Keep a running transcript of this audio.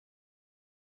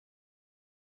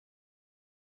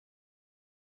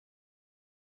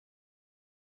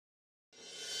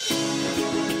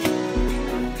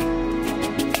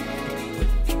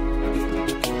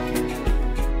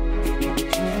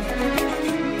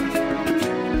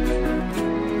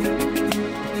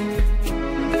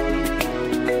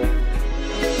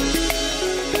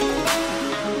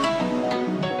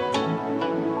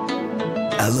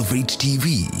favorite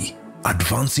TV,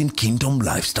 advancing kingdom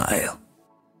lifestyle.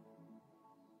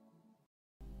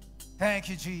 Thank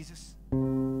you, Jesus.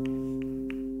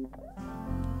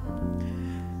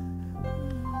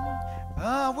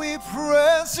 We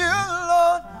praise you,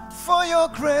 Lord, for your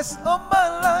grace on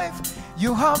my life.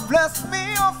 You have blessed me,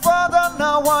 oh Father,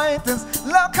 now I dance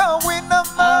like a winner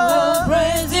man. I will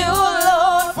praise you,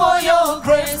 Lord, for your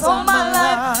grace on my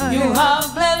life. You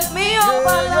have blessed me, oh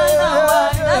Father, now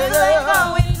I dance like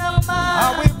a winner man.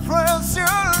 I will praise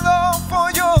you, Lord, for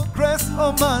your grace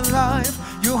on my life.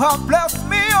 You have blessed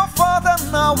me, oh Father,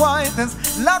 now I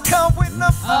dance like a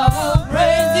winner man. I will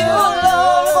praise you,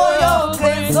 Lord, for your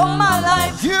grace on my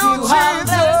life. You have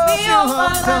blessed me, oh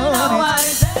Father, now I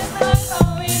dance like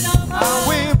a winner man. I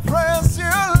will praise you,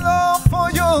 Lord,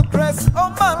 for your grace on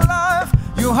my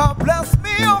life. You have blessed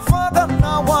me, oh Father,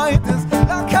 now I dance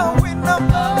like a winner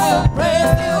man. I will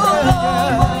praise you, Lord,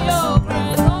 for your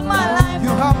grace on my life.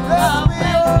 You have blessed me,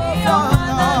 oh Father,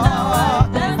 now I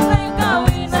dance like a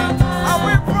winner man. I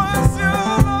will praise you,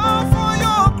 Lord, for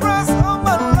your grace on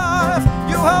my life.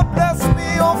 You have blessed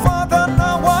me, oh Father,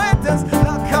 now I dance like a winner man. I will praise you, Lord, for your grace on my life. You have blessed me, oh Father, now I dance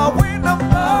like a winner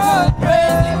man. I will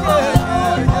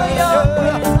praise you, Lord, for your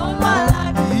grace on my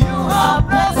life. You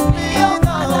have blessed me, oh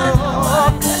Father, now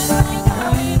I dance like a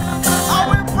winner man. I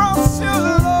will praise you,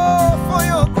 Lord, for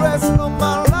your grace on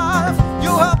my life.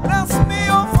 You have blessed me,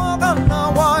 oh Father,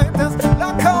 now I dance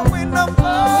like a winner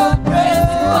man.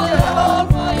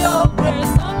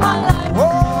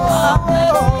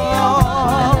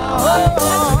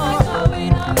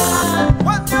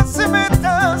 When you see me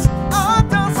dance, I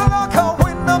dance like a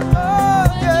winner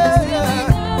man.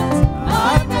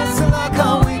 I dance like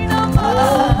a winner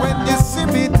man. When you see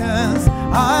me dance,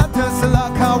 I dance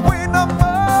like a winner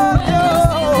man.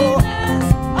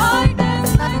 I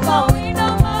dance like a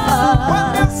winner man. When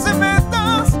you see me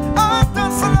dance, I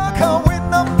dance like a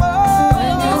winner man.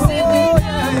 When you see me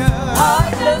dance, I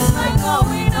dance like a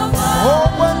winner man. Oh,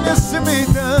 when you see me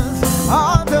dance, I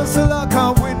dance like a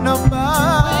winner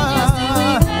man. When you see me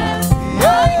dance,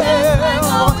 I dance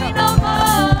like a winner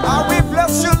man. I will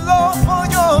bless you, Lord, for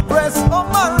your grace on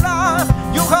my life.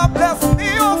 You have blessed me,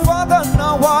 oh Father,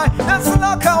 now I dance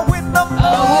like a winner man. I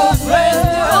will praise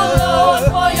you, Lord,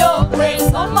 for your grace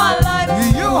on my life.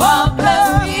 You have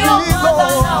blessed me, oh Father,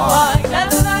 now I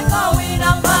dance like a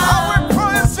winner I man. will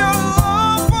praise you,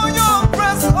 Lord, for your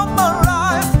grace on my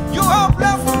life. You have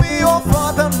blessed me, oh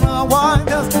Father, now I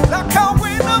dance like a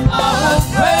winner man. I will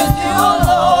praise you,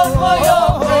 Lord, for your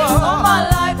grace on my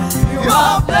life. You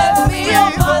have blessed me,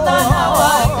 oh Father, now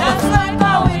I dance like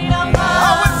a winner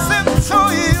I will man. sing to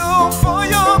you for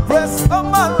your grace on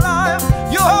my life.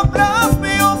 You have blessed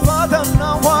me, oh Father,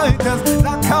 now I dance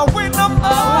like a winner man.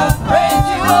 I will praise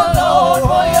you, Lord,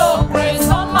 for your grace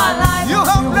on my life. You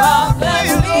have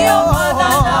blessed me, oh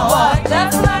Father, now I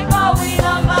dance like a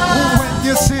winner man. When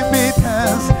you see me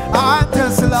dance, I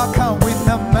dance like a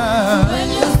winner man. When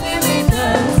you see me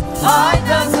dance, I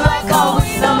dance like a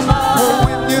winner man. Oh,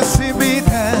 when you see me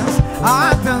dance,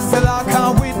 I dance like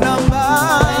a winner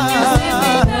man. When you see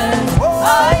me dance,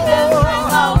 I dance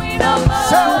like a winner man.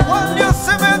 So when you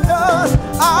see me dance,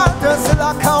 I dance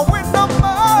like a winner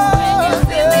man. When you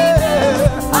see me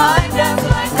dance, I dance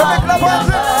like a winner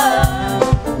man.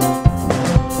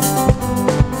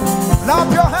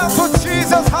 Clap your hands to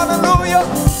Jesus, hallelujah.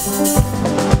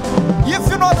 If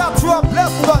you know that you are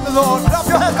blessed by the Lord, clap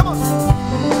your hands, come on.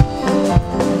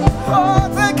 Oh,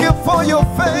 thank you for your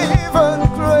favor and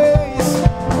grace.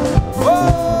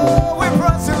 Oh, we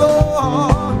praise you,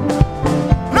 Lord.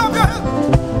 Clap your hands.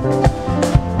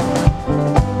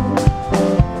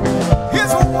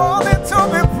 He's worthy to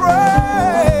be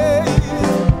praised.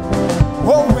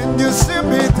 Oh, when you see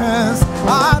me dance,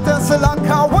 I dance like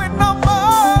a winner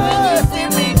man. When you see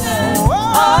me dance,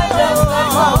 I dance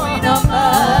like a winner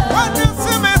man. When you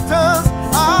see me dance,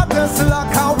 I dance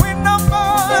like a winner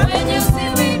man. When you see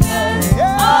me dance,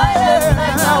 Yeah. I dance like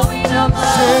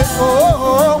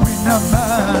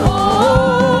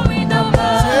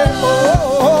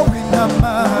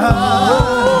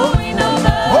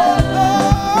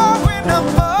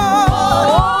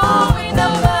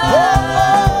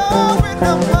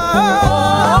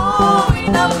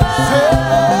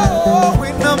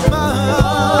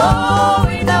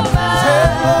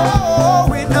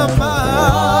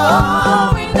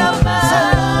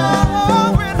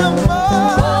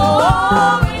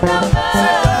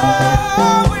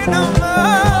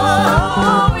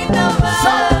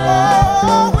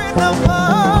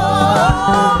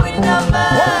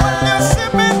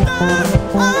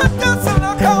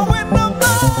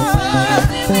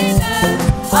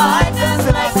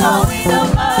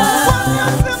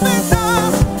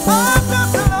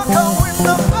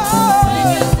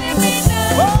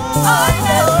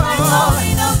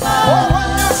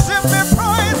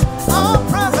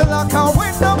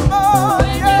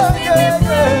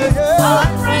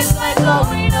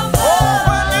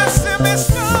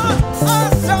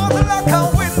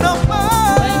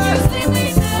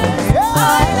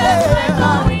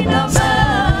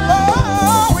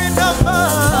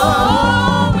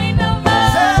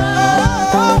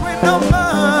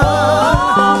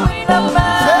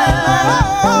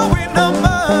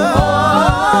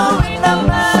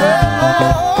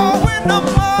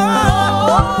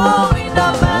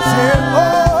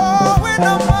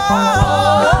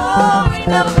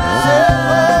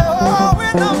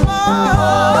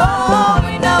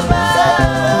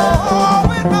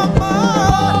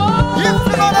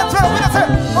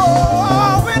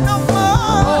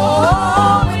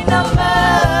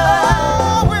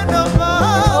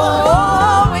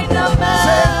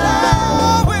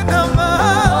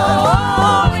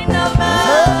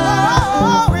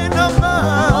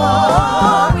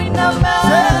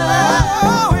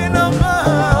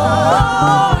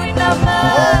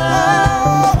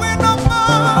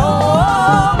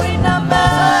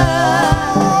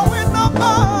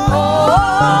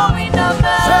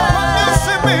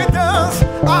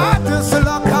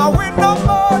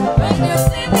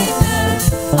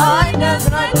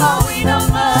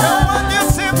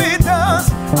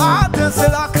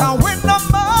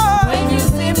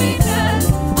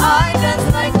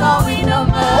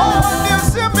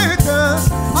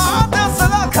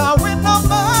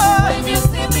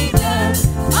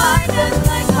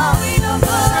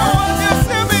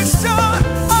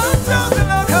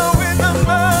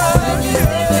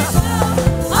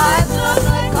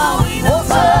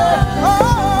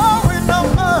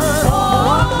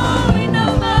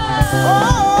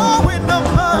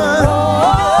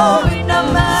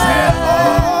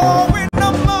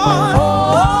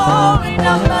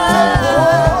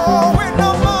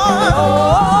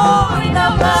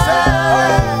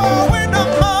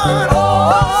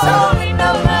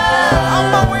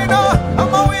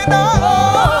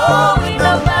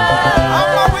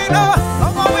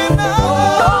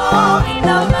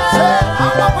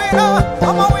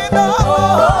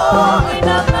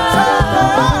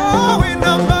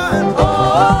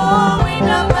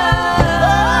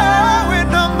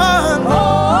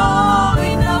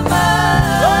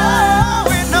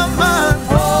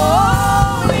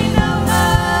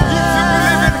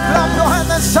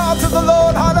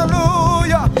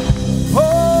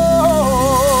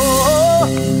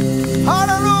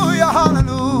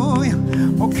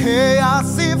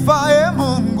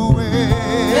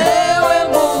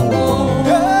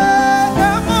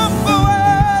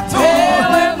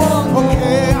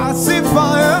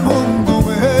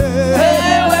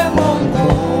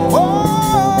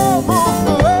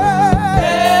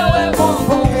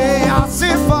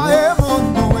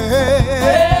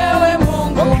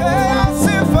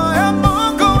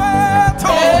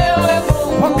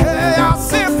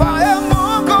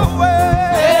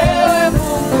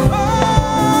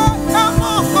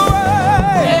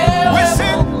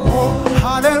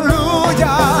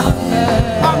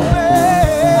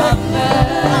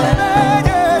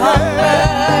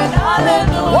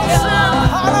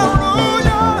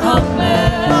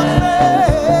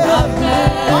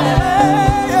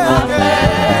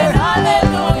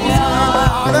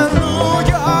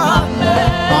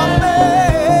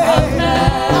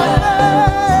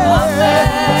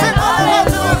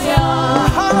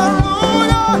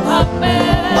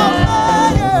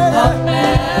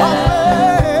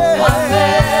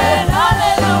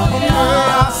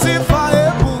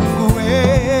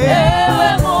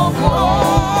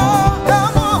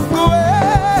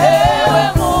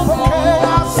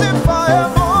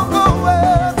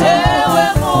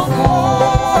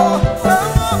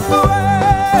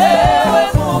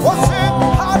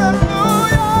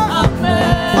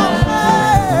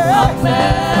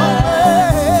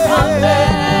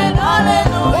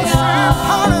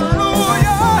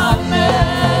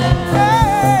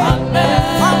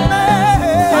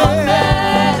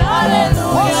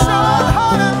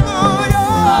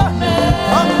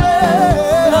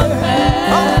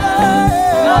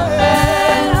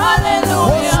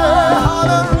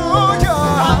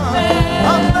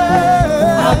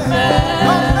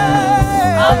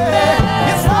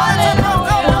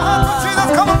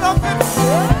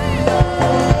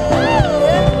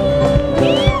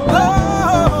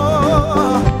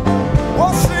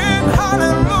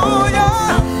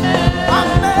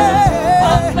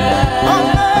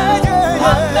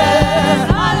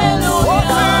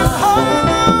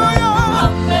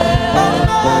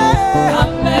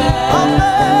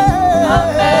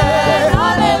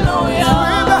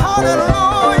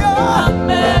Hallelujah.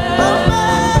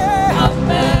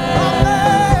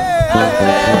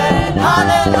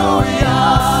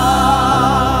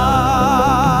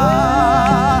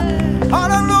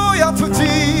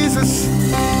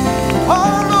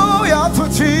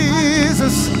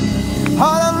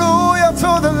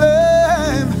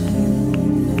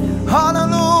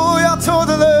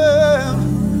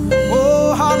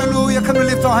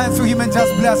 hands to him and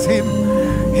just bless him.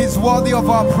 He's worthy of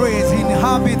our praise. He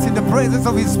inhabits in the praises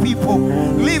of his people.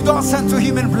 Lift us unto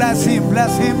him and bless him.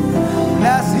 Bless him.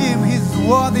 Bless him. He's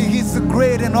worthy. He's the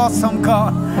great and awesome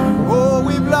God. Oh,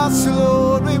 we bless you,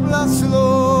 Lord. We bless you,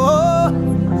 Lord.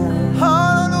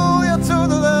 Hallelujah to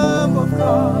the Lamb of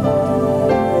God.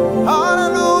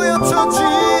 Hallelujah to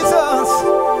Jesus.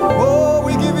 Oh,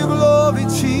 we give you glory,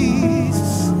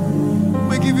 Jesus.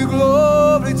 We give you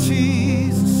glory,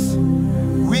 Jesus.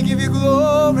 We give you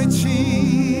glory,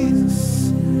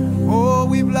 Jesus. Oh,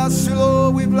 we bless you,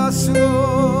 Lord. We bless you,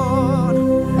 Lord.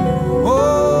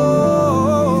 Oh,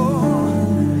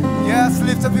 yes,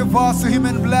 lift up your voice to him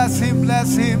and bless him,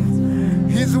 bless him.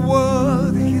 He's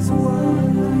worthy, he's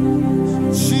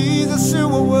worthy. Jesus, you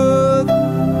are worthy.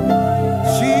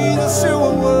 Jesus, you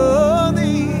are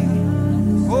worthy.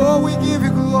 Oh, we give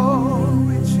you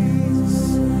glory,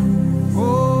 Jesus.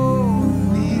 Oh,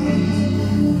 we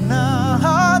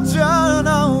na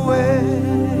jana we.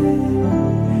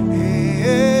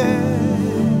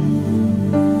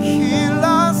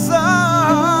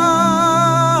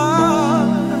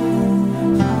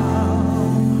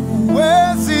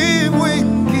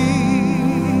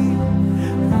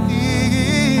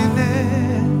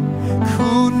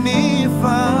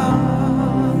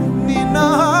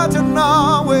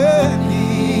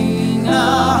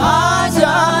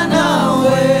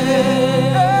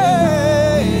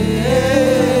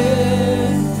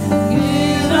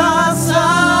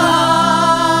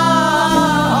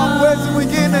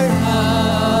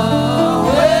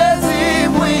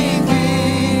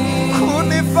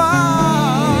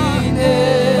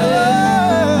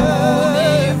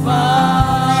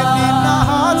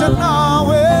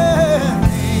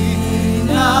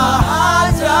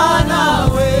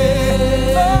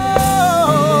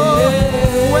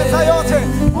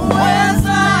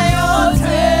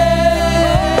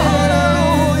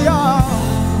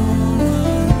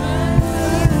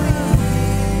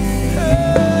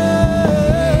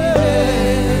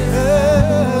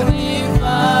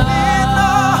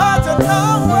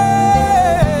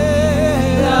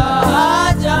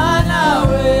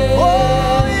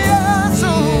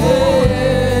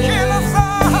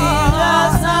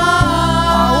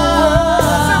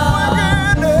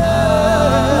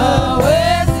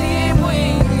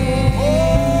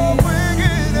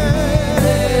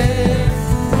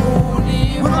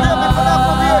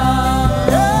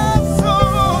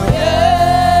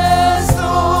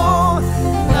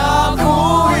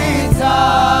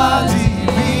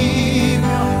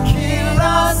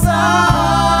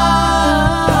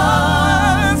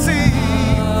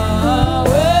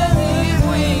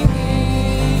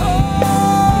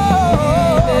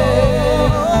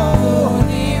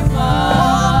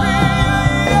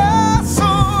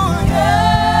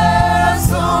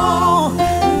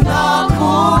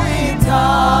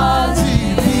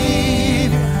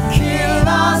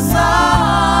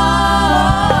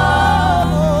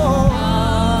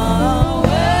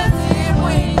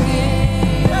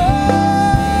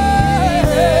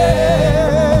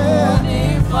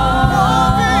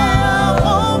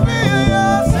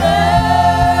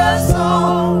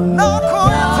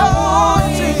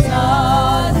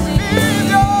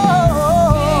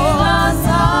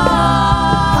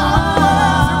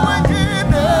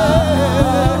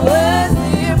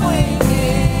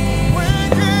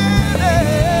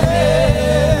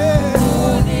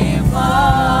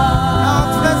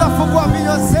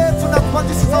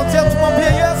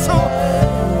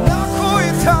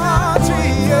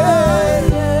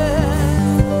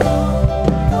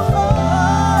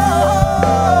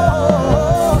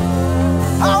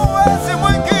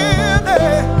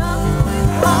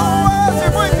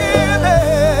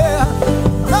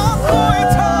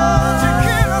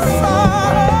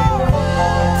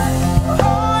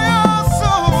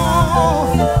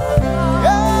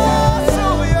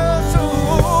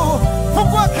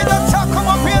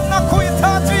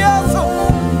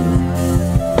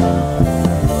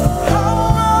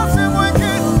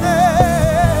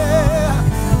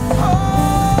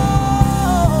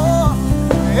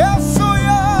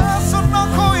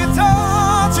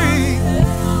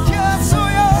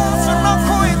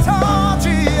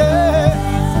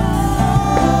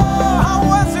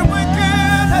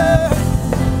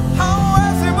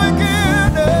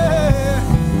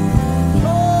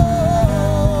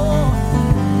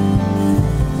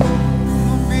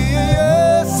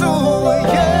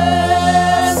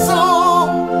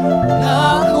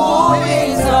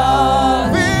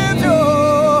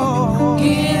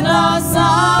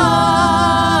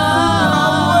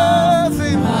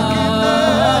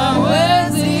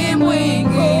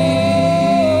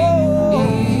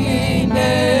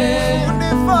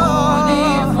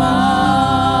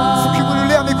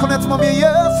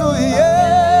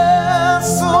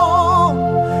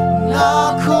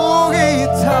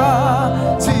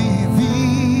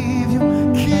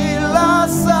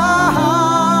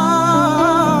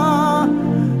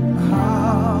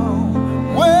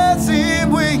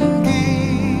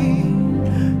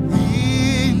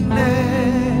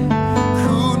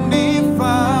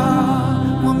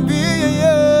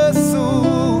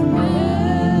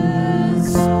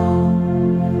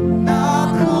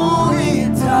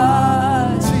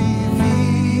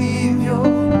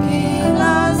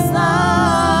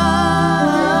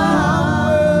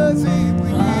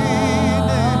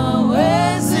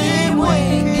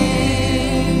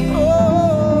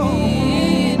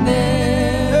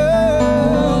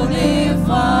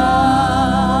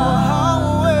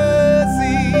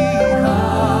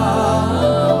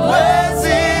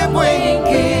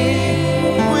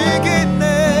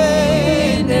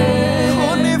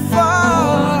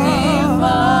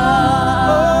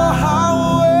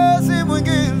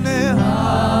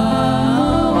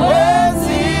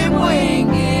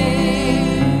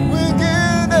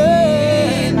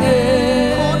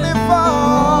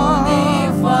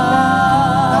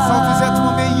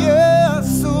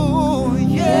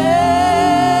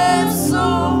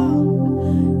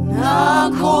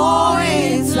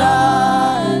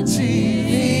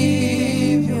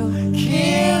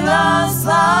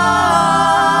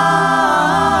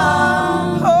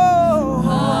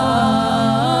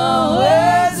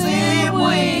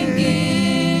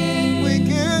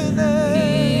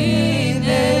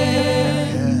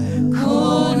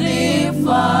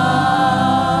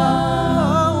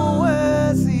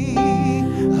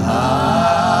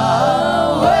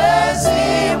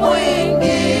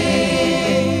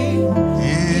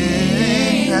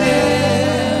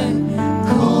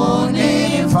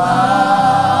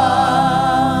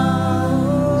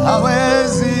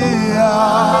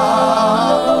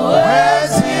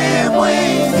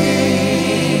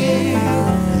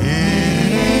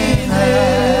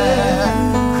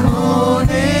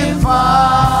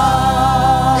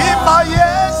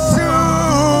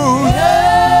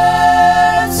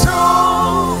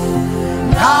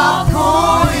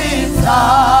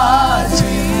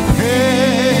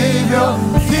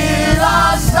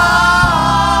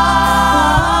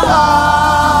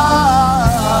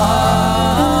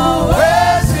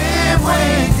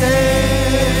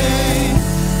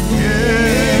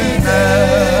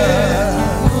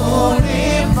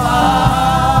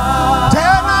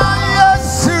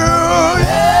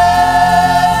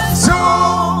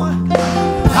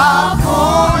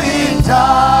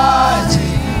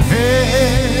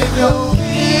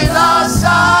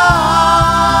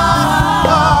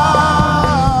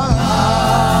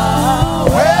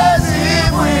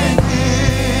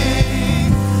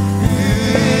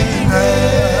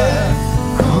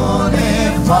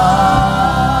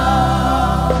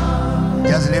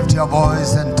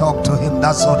 Voice and talk to him.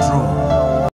 That's so true.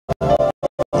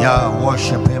 Yeah,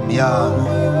 worship him. Yeah,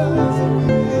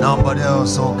 nobody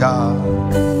else. Oh God,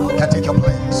 can take your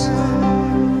place.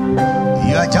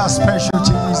 You are just special,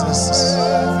 Jesus.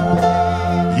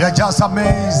 You are just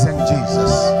amazing,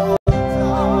 Jesus.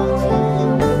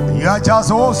 You are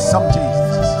just awesome,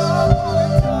 Jesus.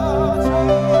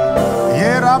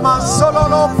 Yerama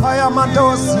solo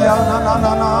payamadosia na na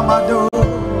na na madu.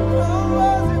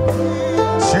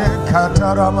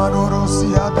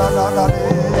 Kataramanorosia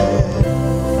dalale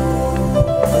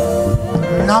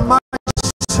Nama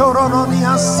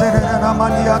Shoronia Serena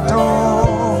Maniato.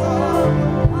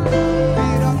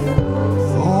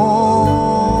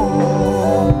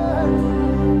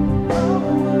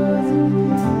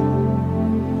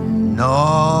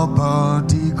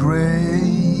 Nobody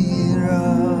greater,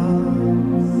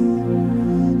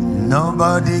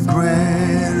 nobody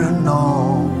greater,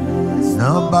 no.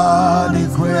 Nobody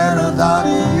greater than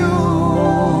you.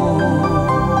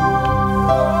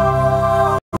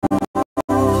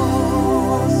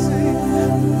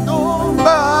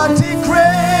 Nobody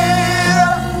greater.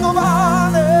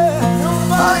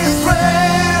 Nobody's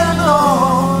greater,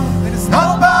 no.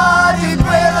 Nobody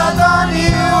greater than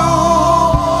you.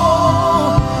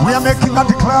 We are making a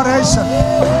declaration.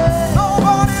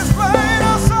 Nobody's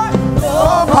greater, say.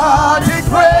 Nobody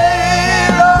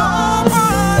greater.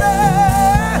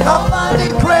 Nobody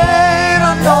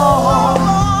greater, no.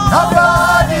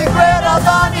 Nobody greater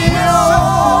than you.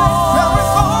 There is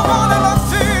nobody like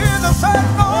Jesus. Say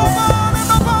nobody,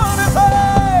 nobody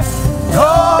say.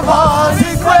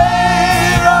 Nobody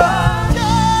greater.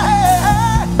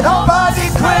 Yeah. Nobody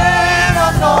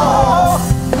greater, no.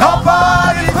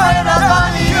 Nobody greater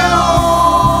than you.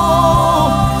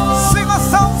 Sing a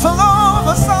song to love,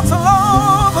 a song to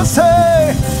love,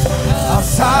 say. A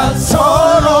song to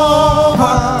love.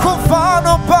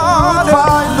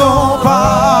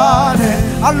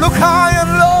 I look high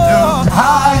and low, look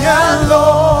high and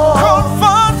low. Couldn't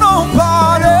find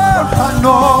nobody,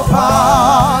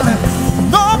 nobody,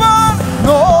 nobody,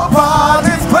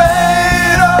 nobody's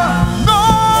greater,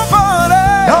 nobody,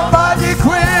 nobody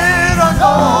greater,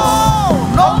 no,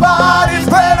 nobody's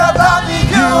greater than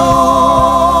you.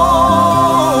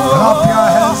 Clap your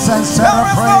hands and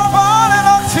celebrate. There is nobody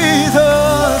like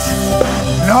Jesus,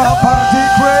 nobody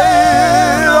greater.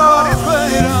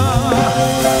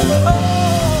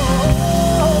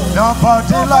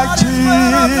 Nobody like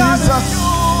Jesus.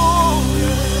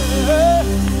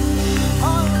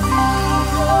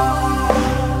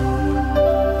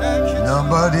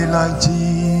 Nobody like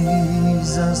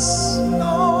Jesus.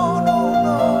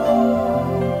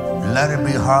 Let it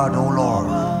be heard, O Lord,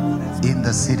 in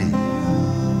the city.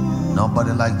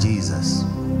 Nobody like Jesus.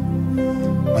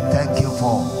 We thank you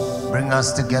for bringing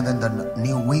us together in the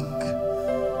new week.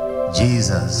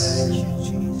 Jesus,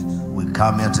 we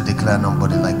come here to declare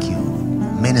nobody like you.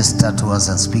 Minister to us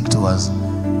and speak to us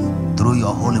through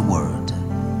your holy word.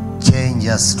 Change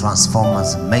us, transform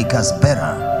us, make us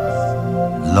better.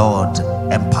 Lord,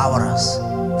 empower us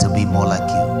to be more like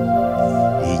you.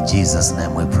 In Jesus'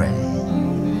 name we pray.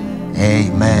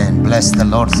 Amen. Bless the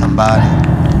Lord, somebody.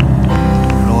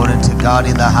 Glory to God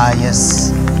in the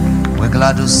highest. We're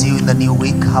glad to see you in the new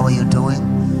week. How are you doing?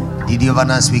 Did you have a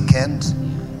nice weekend?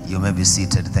 You may be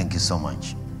seated. Thank you so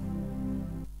much.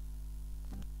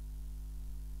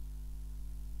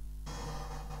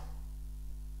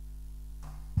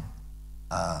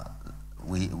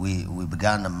 We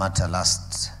began a matter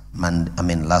last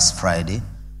Friday,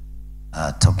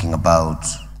 talking about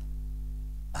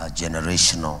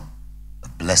generational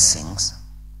blessings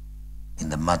in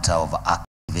the matter of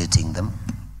activating them,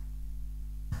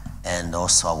 and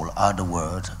also I will add a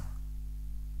word,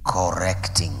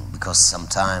 correcting, because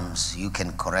sometimes you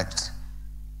can correct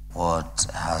what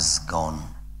has gone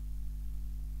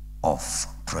off.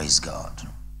 Praise God.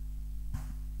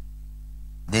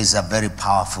 There's a very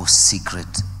powerful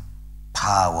secret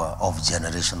power of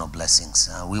generational blessings.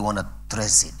 We want to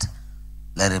trace it.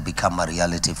 Let it become a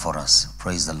reality for us.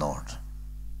 Praise the Lord.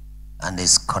 And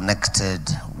it's connected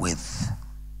with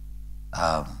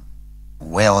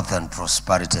wealth and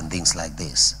prosperity and things like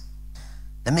this.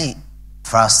 Let me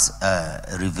first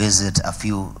revisit a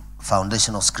few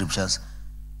foundational scriptures,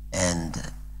 and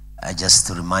just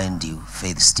to remind you,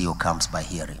 faith still comes by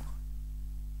hearing.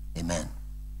 Amen.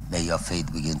 May your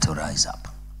faith begin to rise up.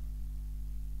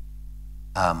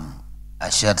 I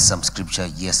shared some scripture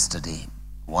yesterday.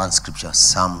 One scripture,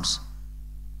 Psalms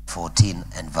 14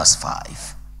 and verse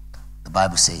 5. The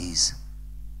Bible says,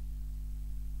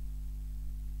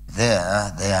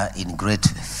 there they are in great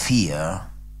fear,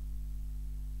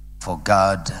 for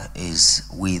God is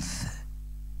with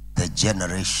the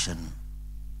generation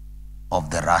of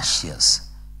the righteous.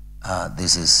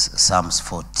 This is Psalms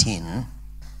 14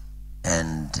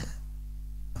 and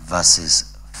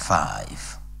verses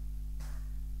 5.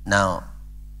 Now,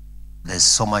 there's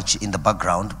so much in the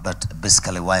background, but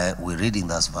basically why we're reading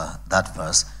that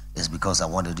verse is because I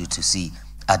wanted you to see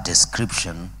a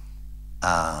description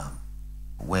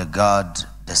where God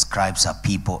describes a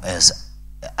people as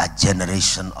a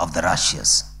generation of the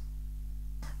righteous.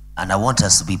 And I want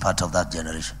us to be part of that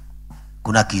generation.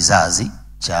 Kuna kizazi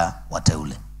cha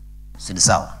wateule. Si ni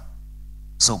sawa?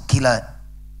 So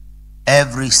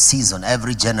every season,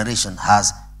 every generation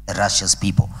has a righteous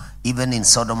people. Even in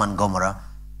Sodom and Gomorrah,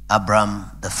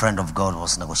 Abraham, the friend of God,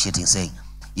 was negotiating, saying,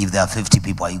 if there are 50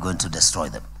 people, are you going to destroy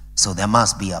them? So there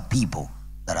must be a people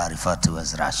that are referred to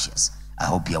as righteous. I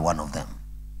hope you're one of them.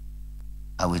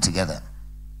 Are we together?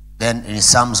 Then in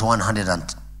Psalms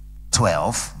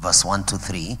 112, verse 1 to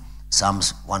 3,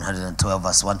 Psalms 112,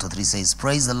 verse 1 to 3 says,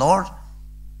 praise the Lord.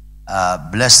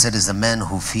 Blessed is the man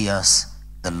who fears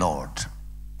the Lord,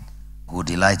 who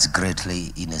delights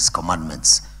greatly in his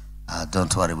commandments.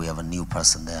 Don't worry, we have a new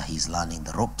person there. He's learning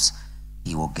the ropes.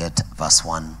 He will get verse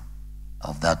 1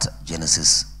 of that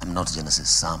Psalms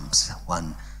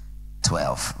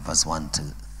 112, verse 1 to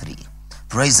 3.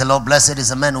 Praise the Lord. Blessed is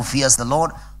the man who fears the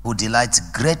Lord, who delights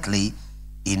greatly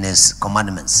in his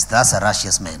commandments. That's a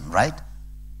righteous man, right?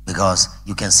 Because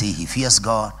you can see he fears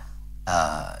God.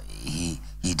 He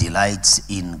delights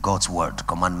in God's word.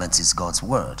 Commandments is God's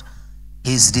word.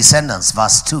 His descendants,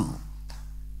 verse 2,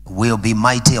 will be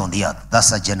mighty on the earth.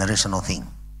 That's a generational thing.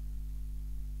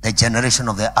 The generation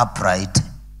of the upright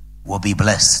will be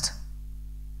blessed.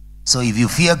 So if you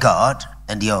fear God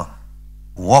and you're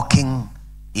walking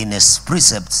in his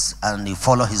precepts and you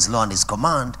follow his law and his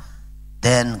command,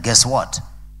 then guess what?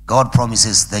 God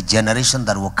promises the generation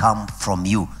that will come from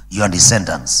you, your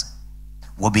descendants,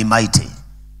 will be mighty.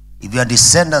 If your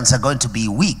descendants are going to be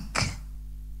weak,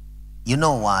 you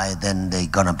know why then they're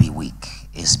gonna be weak?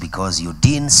 It's because you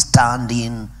didn't stand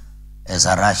in as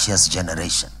a righteous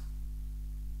generation.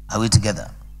 Are we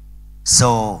together?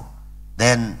 So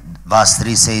then verse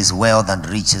 3 says, wealth and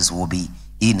riches will be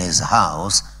in his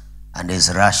house, and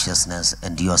his righteousness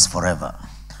endures forever.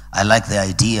 I like the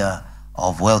idea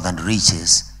of wealth and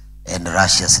riches and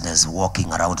righteousness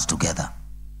walking around together.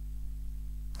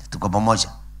 Tuko pamoja.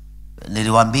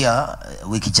 Niliwaambia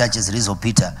wiki chache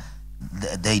zilizopita,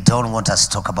 they don't want us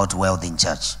to talk about wealth in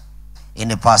church.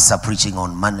 Any pastor preaching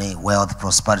on money, wealth,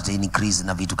 prosperity, increase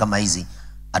na vitu kama hizi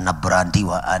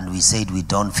anabrandiwa, and we said we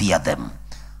don't fear them.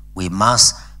 We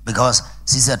must, because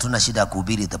sisi hatuna shida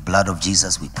kuhubiri the blood of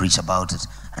Jesus. We preach about it.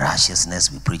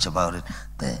 Righteousness, we preach about it.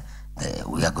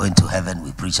 We are going to heaven,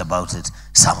 we preach about it.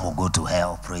 Some will go to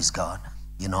hell, praise God.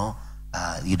 You know,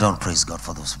 you don't praise God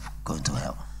for those going to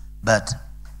hell. But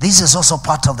this is also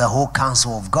part of the whole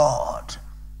counsel of God,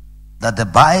 that the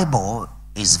Bible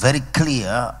is very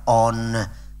clear on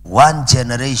one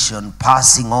generation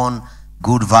passing on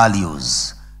good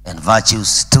values and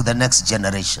virtues to the next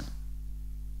generation.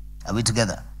 Are we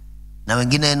together? Na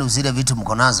wengine yenu zile vitu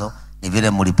mkonazo ni vile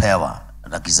mulipewa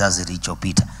na kizazi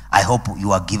kilichopita. I hope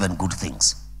you are given good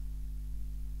things.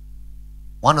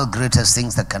 One of the greatest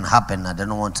things that can happen, I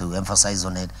don't want to emphasize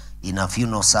on it, in a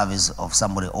funeral service of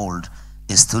somebody old,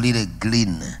 is to really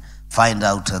glean, find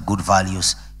out good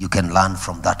values you can learn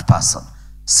from that person,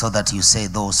 so that you say,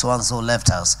 though so and so left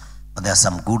us, but there are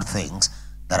some good things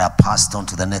that are passed on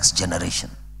to the next generation.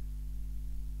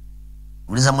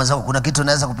 Uliza mwenzako, kuna kitu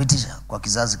naweza kupitisha kwa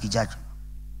kizazi kijacho?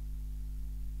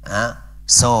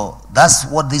 So that's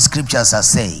what these scriptures are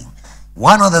saying.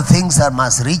 One of the things that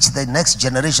must reach the next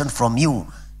generation from you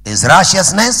is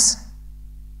righteousness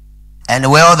and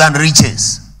wealth and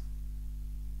riches.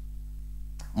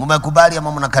 Mumekubali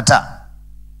ama mnakataa?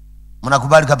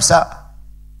 Mnakubali kabisa?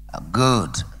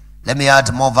 Good. Let me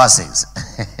add more verses.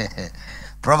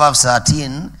 Proverbs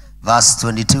 13 verse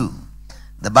 22.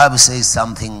 The Bible says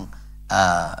something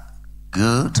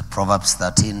good. Proverbs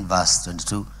 13 verse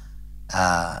 22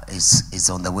 is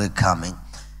on the way coming.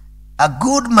 A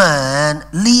good man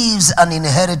leaves an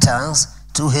inheritance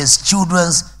to his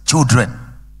children's children.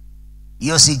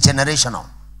 Hiyo si generational.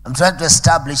 I'm trying to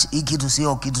establish hii kitu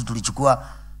sio kitu tulichukua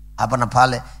hapa na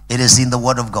pale. It is in the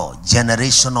word of God.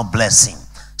 Generational blessing.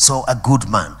 So a good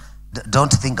man.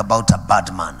 Don't think about a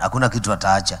bad man. Hakuna kitu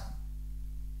ataacha.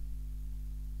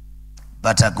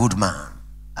 But a good man.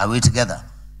 Are we together?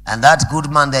 And that good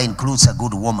man there includes a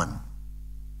good woman.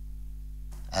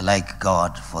 I like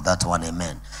God for that one,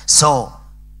 amen. So,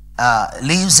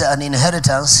 leaves an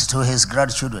inheritance to his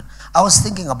grandchildren. I was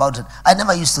thinking about it. I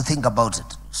never used to think about it.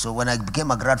 So when I became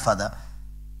a grandfather,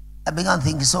 I began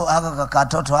thinking, so haka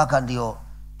katoto haka ndio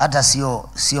hata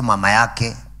sio mama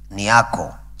yake, ni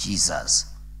yako, Jesus.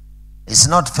 It's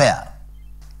not fair.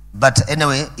 But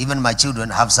anyway, even my children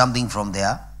have something from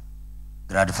their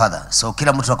grandfather. So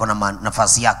kila mtu ako na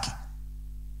nafasi yake.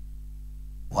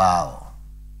 Wow.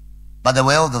 But the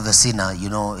wealth of the sinner, you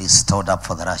know, is stored up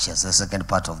for the righteous. The second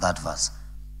part of that verse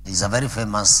is a very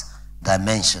famous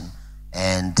dimension.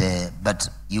 And but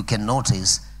you can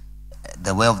notice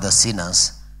the way of the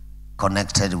sinners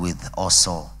connected with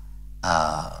also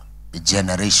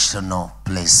generational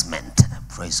placement.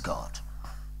 Praise God.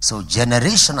 So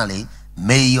generationally,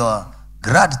 may your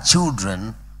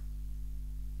grandchildren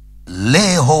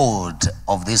lay hold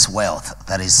of this wealth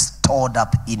that is stored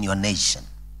up in your nation.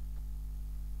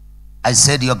 I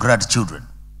said your grandchildren.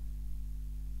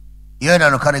 You're in a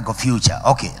mechanical future.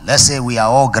 Okay, let's say we are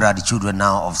all grandchildren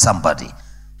now of somebody.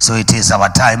 So it is our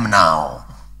time now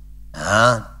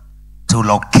to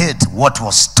locate what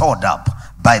was stored up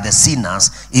by the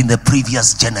sinners in the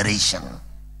previous generation.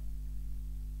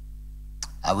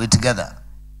 Are we together?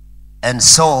 And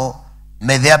so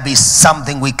may there be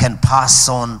something we can pass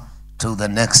on to the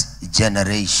next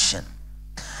generation.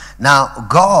 Now,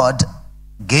 God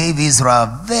gave Israel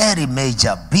a very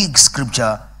major, big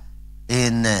scripture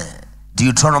in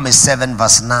Deuteronomy 7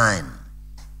 verse 9.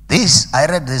 This, I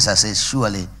read this, I said,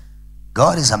 surely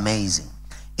God is amazing.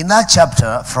 In that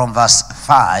chapter from verse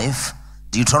 5,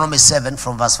 Deuteronomy 7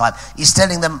 from verse 5, he's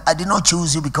telling them, I did not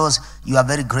choose you because you are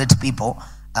very great people,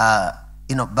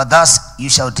 but thus you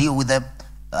shall deal with them.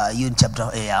 You in chapter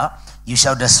 8, you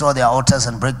shall destroy their altars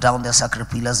and break down their sacred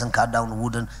pillars and cut down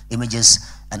wooden images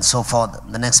and so forth.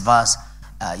 The next verse,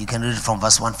 you can read it from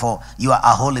verse 1, 4. You are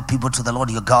a holy people to the Lord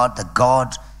your God.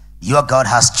 Your God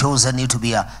has chosen you to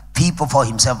be a people for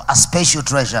himself, a special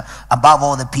treasure above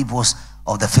all the peoples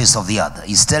of the face of the earth.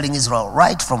 He's telling Israel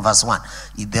right from verse 1.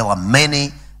 There were many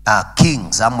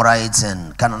kings, Amorites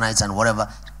and Canaanites and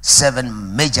whatever,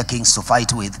 7 major kings to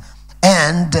fight with.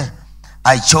 And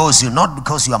I chose you not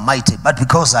because you are mighty, but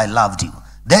because I loved you.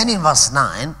 Then in verse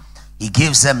 9, he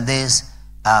gives them this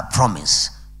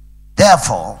promise.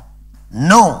 Therefore,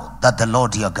 know that the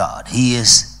Lord your God, he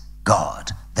is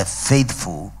God, the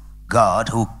faithful God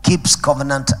who keeps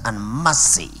covenant and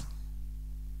mercy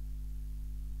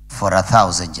for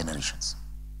 1,000 generations.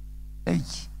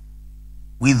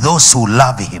 With those who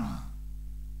love him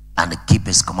and keep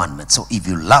his commandments. So if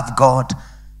you love God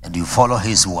and you follow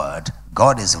his word,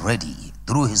 God is ready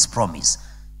through his promise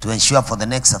to ensure for the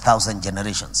next 1,000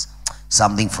 generations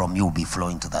something from you will be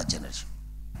flowing to that generation.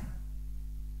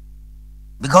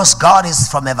 Because God is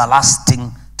from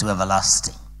everlasting to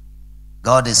everlasting.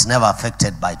 God is never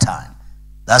affected by time.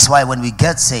 That's why when we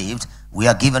get saved, we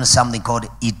are given something called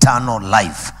eternal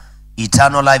life.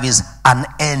 Eternal life is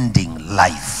unending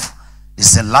life.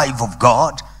 It's the life of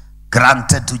God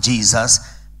granted to Jesus,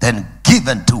 then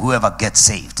given to whoever gets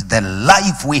saved. The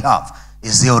life we have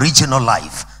is the original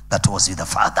life that was with the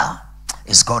Father.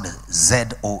 It's called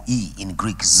Z-O-E in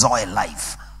Greek, Zoe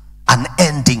life.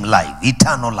 Unending life,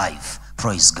 eternal life.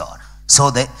 Praise God.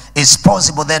 So that it's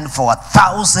possible then for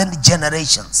 1,000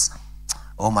 generations,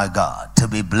 oh my God, to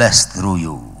be blessed through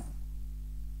you.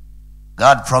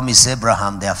 God promised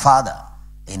Abraham, their father,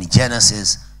 in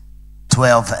Genesis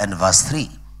 12 and verse 3.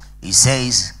 He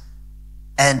says,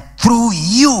 and through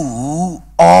you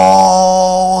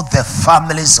all the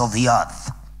families of the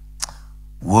earth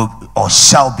will or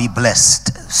shall be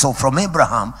blessed. So from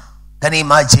Abraham, can you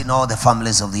imagine all the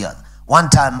families of the earth? One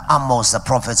time Amos the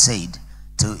prophet said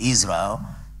to Israel,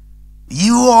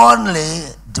 you only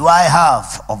do I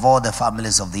have of all the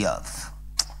families of the earth.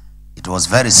 It was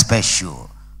very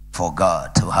special for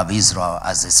God to have Israel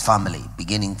as his family,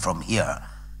 beginning from here.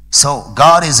 So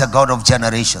God is a God of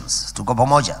generations. Tuko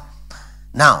pamoja.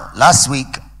 Now, last week,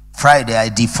 Friday, I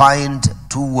defined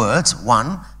 2 words.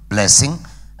 One, blessing,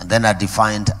 and then I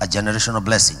defined a generational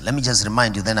blessing. Let me just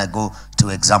remind you, then I go to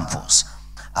examples.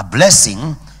 A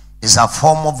blessing is a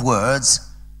form of words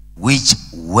which,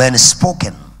 when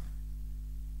spoken,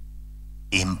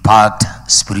 impart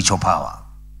spiritual power.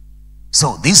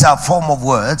 So these are form of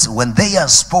words. When they are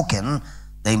spoken,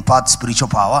 they impart spiritual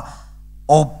power,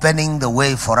 opening the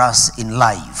way for us in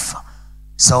life.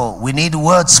 So we need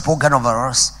words spoken over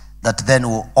us that then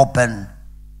will open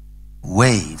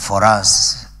way for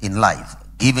us in life,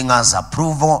 giving us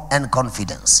approval and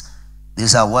confidence.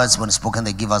 These are words when spoken,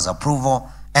 they give us approval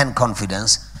and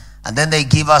confidence. And then they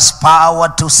give us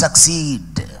power to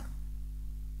succeed.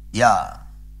 Yeah.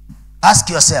 Ask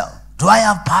yourself, do I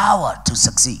have power to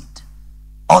succeed?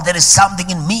 Or there is something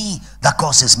in me that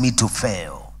causes me to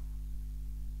fail?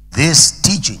 This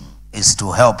teaching is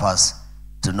to help us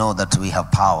to know that we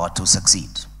have power to succeed.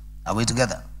 Are we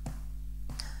together?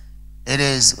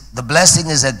 The blessing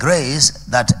is a grace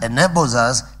that enables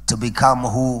us to become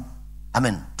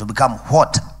to become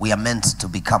what we are meant to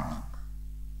become.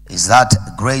 Is that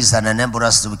grace that enables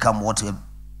us to become what we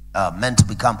are meant to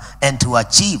become and to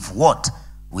achieve what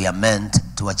we are meant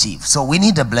to achieve. So we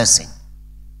need a blessing.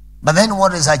 But then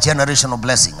what is a generational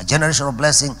blessing? A generational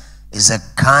blessing is a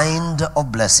kind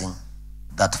of blessing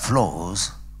that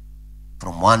flows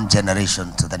from one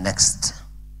generation to the next.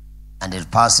 And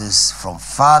it passes from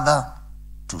father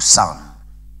to son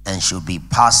and should be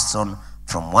passed on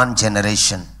from one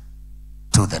generation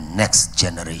to the next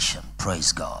generation.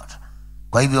 Praise God.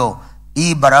 Kwa hivyo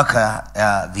hii baraka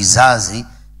ya vizazi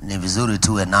ni vizuri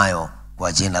tuwe nayo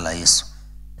kwa jina la Yesu.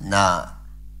 Now,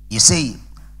 you see,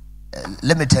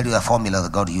 let me tell you a formula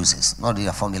that God uses. Not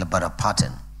a formula, but a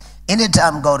pattern.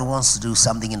 Anytime God wants to do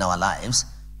something in our lives,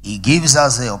 He gives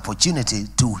us the opportunity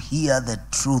to hear the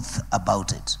truth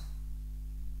about it.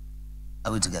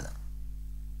 Are we together?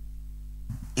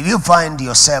 If you find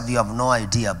yourself, you have no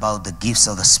idea about the gifts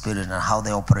of the Spirit and how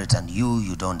they operate, and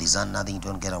you don't discern nothing, you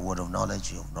don't get a word of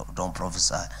knowledge, you don't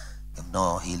prophesy, you have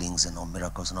no healings and no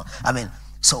miracles.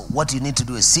 So what you need to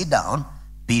do is sit down,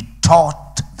 be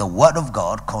taught the word of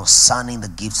God concerning the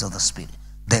gifts of the Spirit.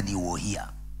 Then you will hear.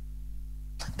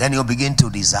 Then you'll begin to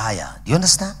desire. Do you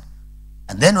understand?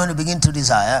 And then when you begin to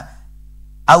desire,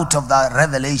 out of that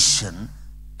revelation,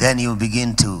 then you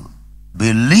begin to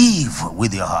believe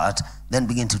with your heart, then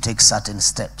begin to take certain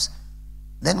steps.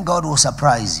 Then God will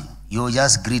surprise you. You'll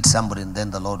just greet somebody and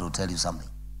then the Lord will tell you something.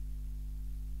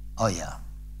 Oh yeah.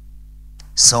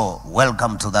 So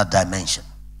welcome to that dimension.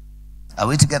 Are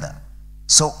we together?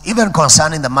 So even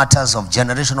concerning the matters of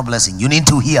generational blessing, you need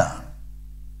to hear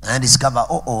and discover,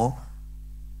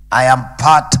 I am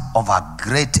part of a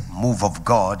great move of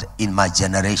God in my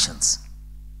generations.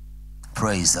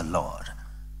 Praise the Lord.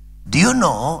 Do you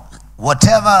know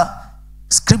whatever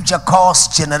Scripture calls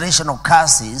generational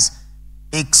curses,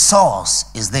 its source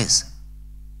is this: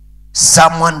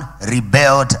 someone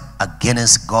rebelled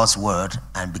against God's word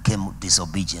and became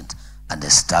disobedient and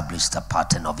established a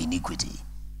pattern of iniquity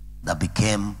that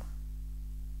became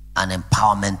an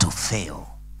empowerment to fail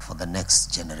for the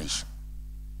next generation.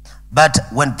 But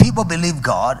when people believe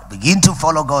God, begin to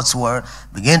follow God's word,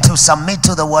 begin to submit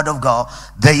to the word of God,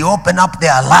 they open up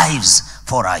their lives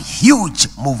for a huge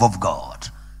move of God.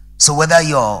 So whether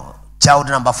you're child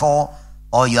number 4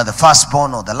 or you're the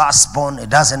firstborn or the lastborn, it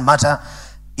doesn't matter.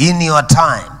 In your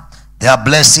time, there are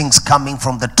blessings coming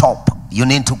from the top. You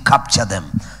need to capture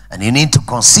them. And you need to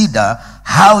consider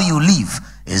how you live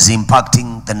is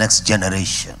impacting the next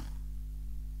generation.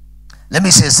 Let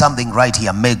me say something right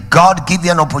here. May God give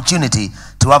you an opportunity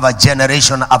to have a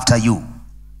generation after you.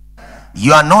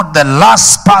 You are not the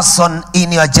last person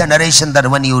in your generation that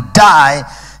when you die,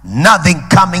 nothing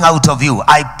coming out of you.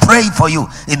 I pray for you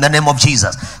in the name of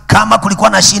Jesus. Kama kulikuwa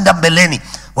na shinda mbeleni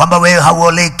kwamba wewe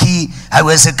hauoleki,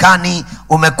 haiwezekani,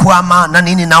 umekwama na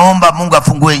nini, naomba Mungu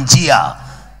afungue njia.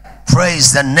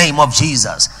 Praise the name of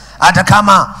Jesus. Hata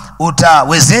kama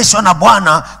utawezeshwa na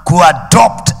Bwana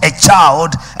kuadopt a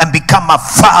child and become a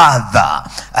father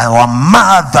or a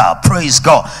mother, praise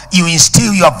God, you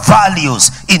instill your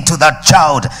values into that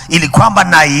child, ili kwamba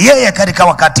na yeye katika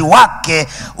wakati wake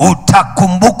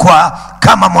utakumbukwa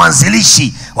kama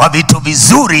mwanzilishi wa vitu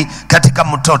vizuri katika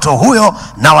mtoto huyo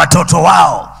na watoto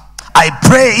wao. I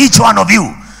pray each one of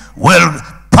you will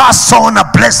pass on a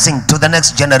blessing to the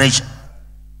next generation.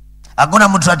 Hakuna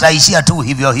mtu ataishia tu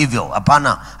hivyo hivyo.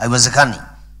 Hapana, haiwezekani.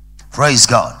 Praise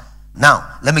God. Now,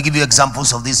 let me give you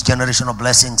examples of these generational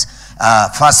blessings.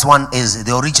 First one is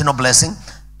the original blessing.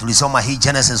 Tulisoma hii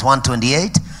Genesis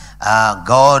 1:28.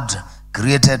 God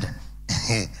created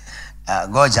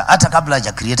hata kabla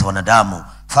haja create wanadamu.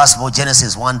 First of all,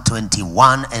 Genesis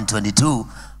 1:21 and 22,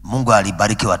 Mungu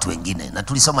alibariki watu wengine. Na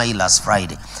tulisoma hii last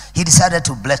Friday. He decided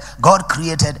to bless. God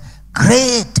created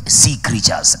great sea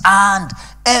creatures and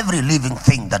every living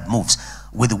thing that moves,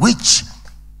 with which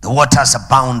the waters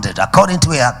abounded according to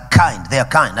their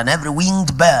kind, and every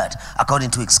winged bird according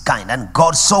to its kind. And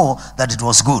God saw that it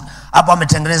was good. Hapo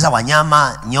ametengeneza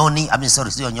wanyama, nyoni,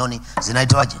 sio nyoni,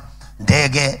 zinaitwaje?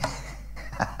 Ndege.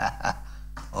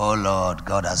 Oh Lord,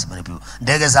 God has many people.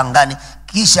 Ndege za angani.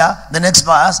 Kisha, the next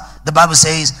verse, the Bible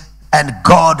says, and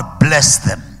God blessed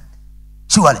them.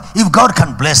 Surely, if God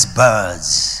can bless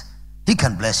birds, He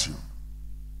can bless you.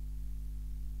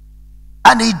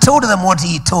 And he told them what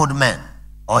he told men,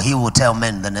 or he will tell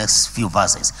men the next few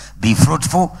verses. Be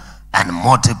fruitful and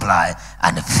multiply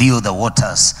and fill the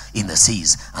waters in the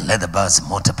seas and let the birds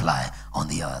multiply on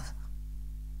the earth.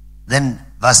 Then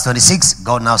verse 26,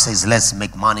 God now says, let's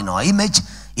make man in our image,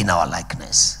 in our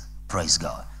likeness. Praise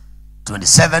God.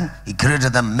 27, he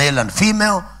created them male and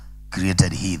female,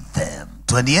 created he them.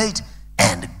 28,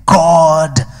 and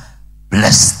God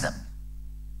blessed them.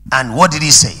 And what did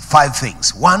he say? 5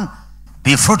 things. 1,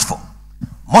 be fruitful,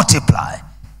 multiply,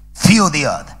 fill the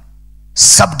earth,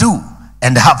 subdue,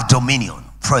 and have dominion.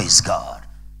 Praise God.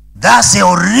 That's the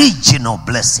original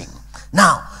blessing.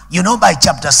 Now, you know, by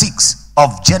chapter 6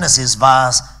 of Genesis,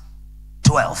 verse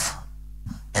 12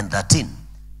 and 13,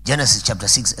 Genesis chapter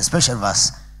 6, especially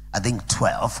verse, I think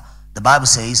 12, the Bible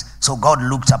says, so God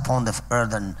looked upon the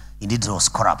earth and indeed it was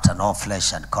corrupt, and all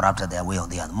flesh and corrupted their way on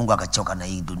the earth. Mungu akachoka na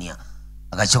hii dunia,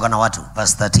 akachoka na watu.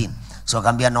 Verse 13, so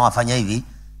akambia Noah, fanya hivi,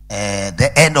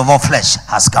 the end of all flesh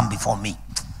has come before me,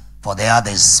 for the earth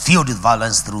is filled with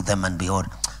violence through them, and behold,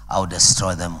 I will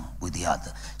destroy them with the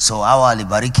earth. So hawa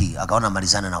alibariki, akaona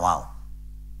malizana na wao.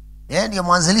 Yeye ndiye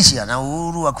mwanzilishi, ana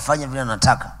uhuru wa kufanya vile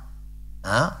anataka.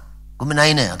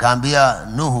 14 akaambia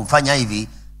Nuhu, fanya hivi,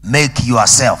 make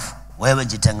yourself, wewe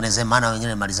jitengeneze, maana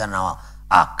wengine malizana na wao.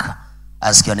 Ark.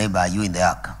 Ask your neighbor, are you in the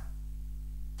ark?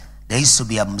 There used to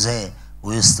be a mzee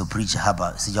who used to preach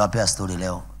hapa, sijawapea story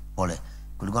leo, pole.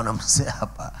 Kulikuwa na mzee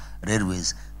hapa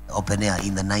Railways open air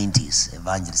in the 90s,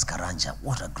 Evangelist Karanja.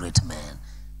 What a great man.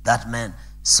 That man.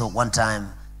 So one time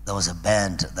there was a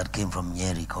band that came from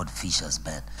Nyeri called Fisher's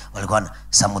Band. Walikuwa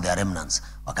some of their remnants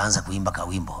wakaanza kuimba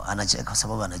kawimbo. Anacheka kwa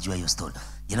sababu anajua hiyo story.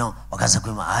 You know, wakaanza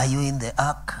kuimba, are you in the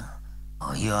ark?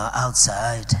 Or you are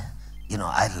outside? You know,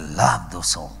 I love those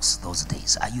songs those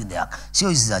days. Are you in the ark? Sio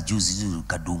hizi za juzi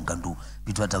kadungandu.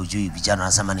 Vitu hata ujui vijana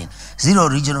wanasema nini. Zero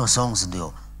original songs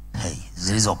ndio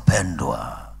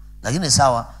zilizopendwa. Lakini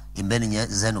sawa, imbeni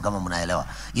zenu kama mnaelewa.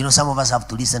 You know, some of us have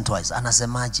to listen twice.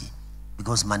 Anasemaje?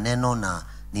 Because maneno na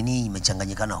nini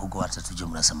imechanganyikana huko, hata tujue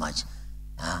mnasemaje.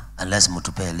 Unless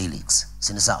mtupe lyrics.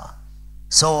 Sini sawa?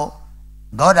 So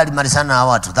God alimalizana na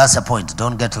watu. That's the point.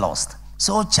 Don't get lost.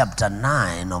 So chapter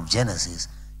 9 of Genesis,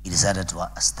 he decided to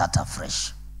start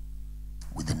afresh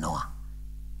with Noah.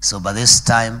 So by this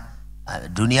time,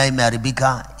 dunia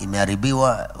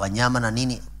imeharibiwa, wanyama na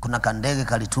nini. Kuna kandege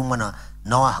kalitumwa na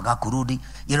Noah hakakurudi.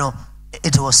 You know,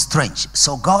 it was strange.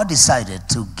 So God decided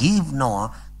to give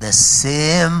Noah the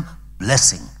same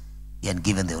blessing he had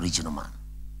given the original man.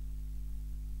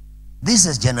 This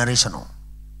is generational.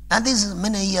 And this is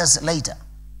many years later.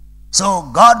 So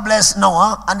God blessed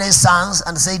Noah and his sons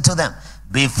and said to them,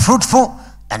 be fruitful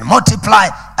and multiply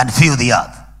and fill the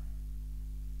earth.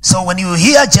 So when you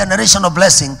hear generational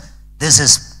blessing, this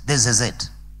is it.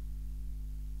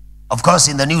 Of course,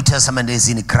 in the New Testament is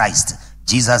in Christ.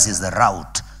 Jesus is the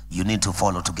route you need to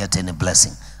follow to get any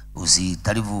blessing.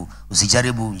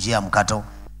 Usijaribu njia mkato,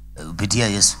 upitia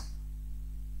Yesu.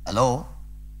 Hello?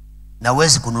 Na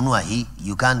uwezi kununua hii.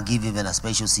 You can't give even a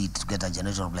special seed to get a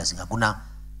generational blessing. Hakuna,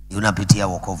 unapitia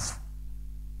wokovu.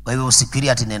 Kwa hivyo usikiri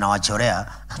ati ninawachorea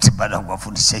ati baada ya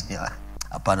kuwafundisha.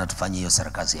 Hapana, tufanye hiyo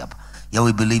sarakasi hapa. Yeah,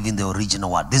 we believe in the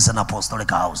original word. This is an apostolic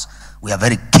house. We are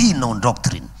very keen on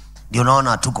doctrine. Ndio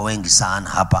naona tuko wengi sana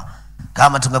hapa.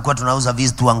 Kama tungekuwa tunauza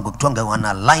vitu tuange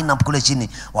wana line up kule chini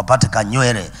wapate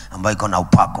kanywele ambayo iko na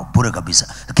upako bure kabisa.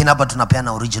 Lakini hapa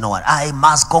tunapeana original word. I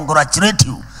must congratulate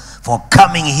you for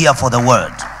coming here for the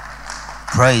word.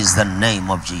 Praise the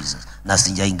name of Jesus. Na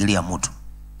sijaingilia mtu.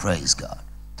 Praise God.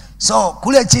 So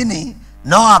kule chini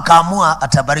Noah akaamua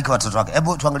atabariki watoto wake.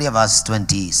 Hebu tuangalie verse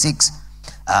 26.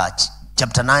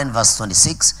 Chapter 9 verse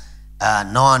 26.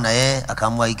 Noah na yeye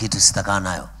akaamua hiki kitu sitakaa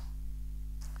nayo.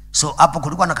 So hapo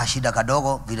kulikuwa na kashida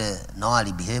kadogo vile Noah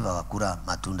alibehave, akakula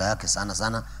matunda yake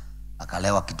sana,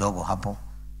 akalewa kidogo hapo.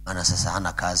 Ana sasa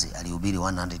hana kazi, alihubiri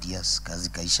 100 years, kazi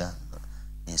kaisha.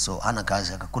 So hana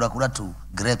kazi, akakula tu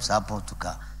grapes hapo,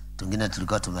 tungine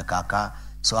tulikuwa tumekaa.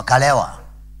 So akalewa.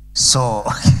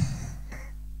 So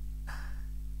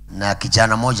na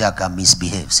kijana moja aka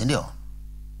misbehave, si ndio?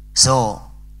 So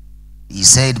he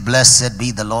said, blessed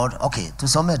be the Lord. Okay,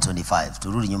 tusome 25,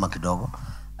 turudi nyuma kidogo.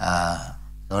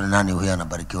 Nani huyo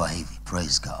anabarikiwa hivi?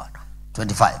 Praise God.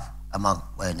 25 ama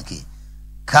weniki.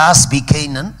 Cursed be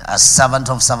Canaan, a servant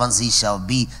of servants he shall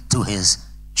be to his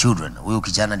children. Huyo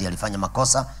kijana ndiye alifanya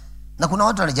makosa. Na kuna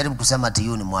watu wanajaribu kusema ati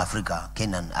yeye ni Mwafrika.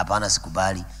 Canaan, hapana,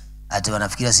 sikubali. Ati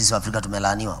wanafikiria sisi Waafrika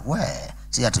tumelaaniwa.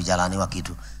 Si hatujalaaniwa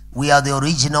kitu. We are the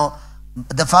original.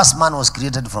 The first man was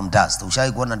created from dust.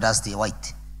 Ushawahi kuona dust ya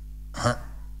white?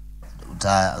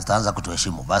 Utaanza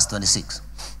kutuheshimu. Verse 26.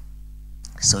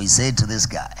 So he said to this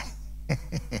guy,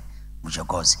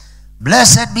 mchokozi.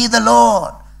 Blessed be the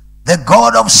Lord, the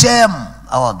God of Shem.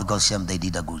 Oh, because Shem, they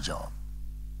did a good job.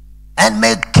 And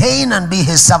may Canaan be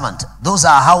his servant. Those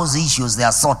are house issues they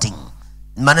are sorting.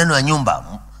 Maneno ya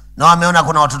nyumba. Na ameona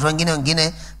kuna watoto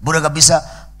wengine bure kabisa,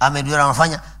 amejua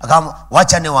anafanya, akam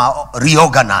wacha ni wa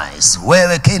reorganize.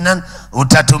 Wewe Canaan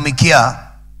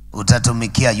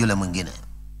utatumikia yule mwingine.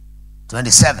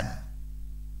 27.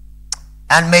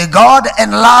 And may God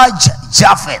enlarge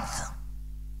Japheth.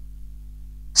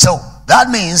 So that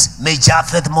means may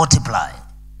Japheth multiply.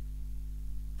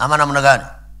 Ama namna gani?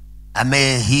 And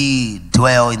may he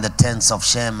dwell in the tents of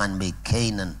Shem, and may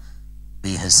Canaan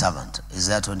be his servant. Is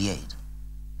that 28?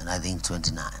 And I think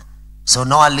 29. So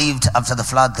Noah lived after the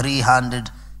flood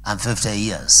 350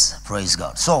 years. Praise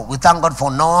God. So we thank God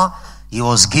for Noah. He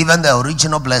was given the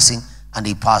original blessing and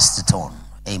he passed it on.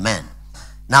 Amen.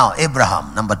 Now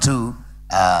Abraham, number 2.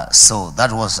 So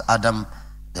that was Adam,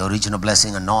 the original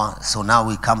blessing, and Noah. So now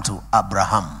we come to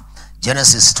Abraham.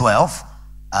 Genesis 12,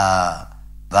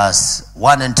 verse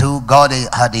 1 and 2. God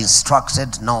had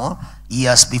instructed Noah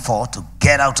years before to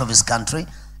get out of his country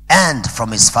and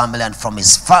from his family and from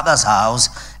his father's house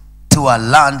to a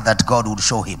land that God would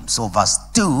show him. So verse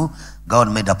 2,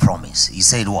 God made a promise. He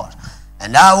said what?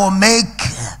 And I will make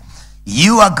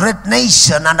you a great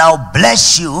nation, and I'll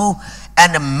bless you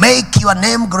and make your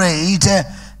name great,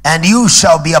 and you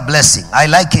shall be a blessing. I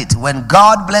like it. When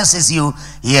God blesses you,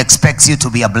 he expects you to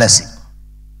be a blessing.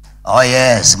 Oh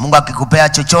yes, Mungu akikupea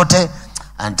chochote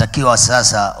anatakiwa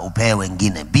sasa upee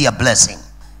wengine. Be a blessing.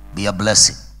 Be a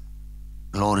blessing.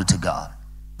 Glory to God.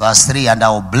 Verse 3, and I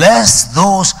will bless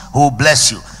those who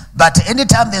bless you. But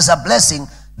anytime there's a blessing,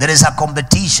 there is a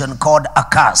competition called a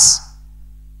curse.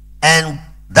 And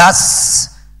that's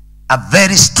a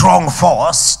very strong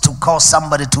force to cause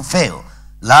somebody to fail.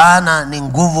 Laana ni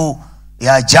nguvu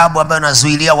ya ajabu ambayo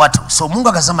inazuilia watu. So Mungu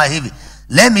akasema hivi,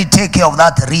 let me take care of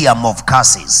that realm of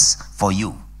curses for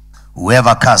you.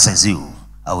 Whoever curses you,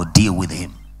 I will deal with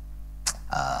him.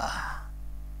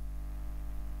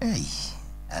 Hey,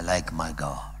 I like my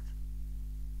God.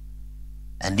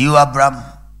 And you, Abraham,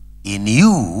 in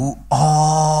you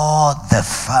all the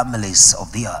families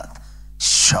of the earth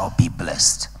shall be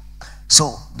blessed.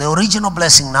 So the original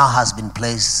blessing now has been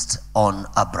placed on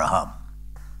Abraham.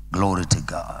 Glory to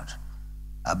God.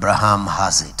 Abraham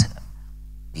has it.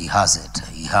 He has it.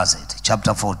 He has it.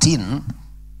 Chapter 14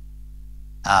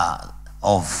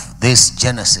 of this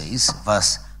Genesis,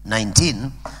 verse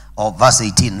 19 or verse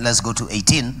 18. Let's go to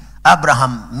 18.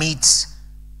 Abraham meets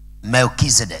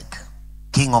Melchizedek,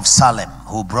 king of Salem,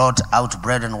 who brought out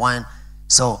bread and wine.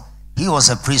 So he was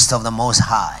a priest of the Most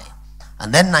High.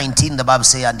 And then 19, the Bible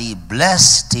says, and he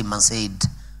blessed him and said,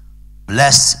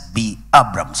 blessed be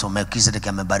Abram. So Melchizedek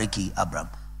amebariki Abram,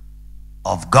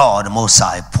 of God Most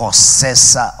High,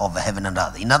 possessor of heaven and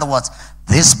earth. In other words,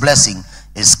 this blessing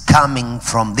is coming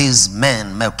from this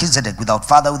man, Melchizedek, without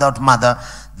father, without mother.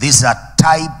 This is a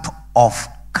type of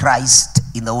Christ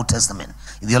in the Old Testament.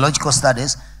 In theological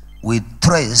studies, we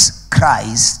trace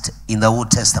Christ in the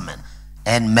Old Testament.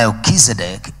 And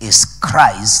Melchizedek is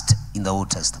Christ in the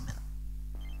Old Testament.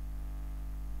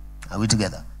 Are we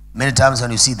together? Many times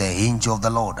when you see the angel of the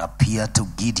Lord appear to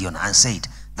Gideon and said,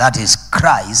 that is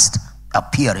Christ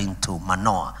appearing to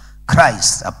Manoah.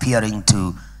 Christ appearing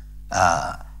to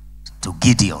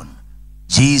Gideon.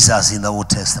 Jesus in the Old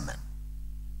Testament.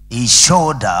 He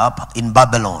showed up in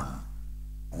Babylon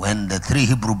when the 3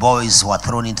 Hebrew boys were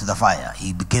thrown into the fire.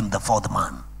 He became the 4th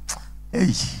man.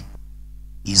 Hey.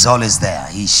 He's always there.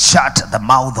 He shut the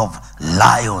mouth of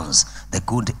lions. They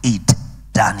couldn't eat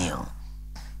Daniel.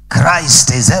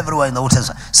 Christ is everywhere in the Old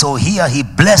Testament. So here he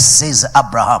blesses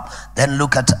Abraham. Then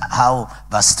look at how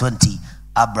verse 20,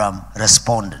 Abraham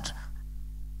responded.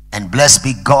 And blessed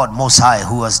be God Most High,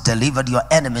 who has delivered your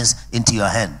enemies into your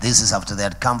hand. This is after they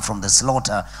had come from the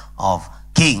slaughter of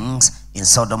kings in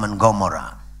Sodom and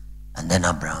Gomorrah. And then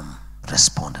Abraham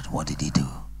responded. What did he do?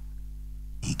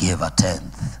 He gave a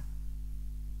tenth,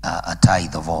 a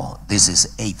tithe of all. This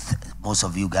is 8th. Most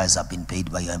of you guys have been paid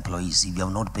by your employees. If you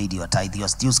have not paid your tithe, you are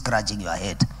still scratching your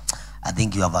head. I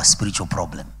think you have a spiritual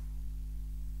problem.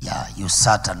 Yeah, you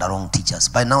sat under wrong teachers.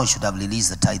 By now you should have released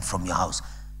the tithe from your house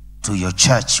to your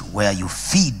church where you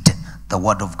feed the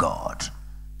word of God.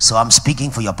 So I'm speaking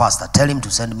for your pastor. Tell him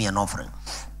to send me an offering.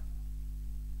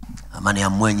 Amani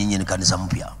amwe nyinyi ni kanisa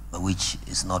mpya, which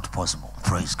is not possible.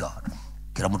 Praise God.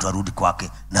 Kila mtu arudi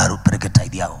kwake na arupeleke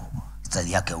tithe yao.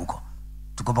 Tithe yake huko.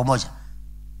 Tuko pamoja?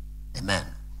 Amen.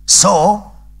 So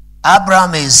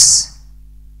Abraham is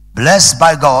blessed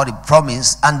by God, he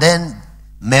promised, and then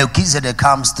Melchizedek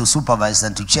comes to supervise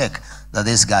and to check that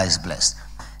this guy is blessed.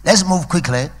 Let's move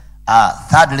quickly.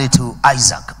 thirdly to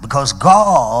Isaac, because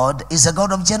God is a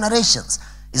God of generations.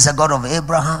 He's a God of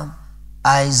Abraham,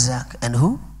 Isaac, and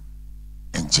who?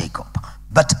 And Jacob.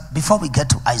 But before we get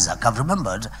to Isaac, I've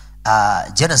remembered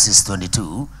Genesis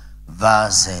 22,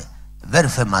 verse, very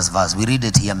famous verse. We read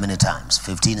it here many times,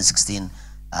 15, 16,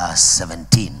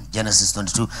 17. Genesis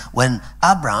 22, when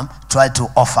Abraham tried to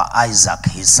offer Isaac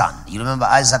his son. You remember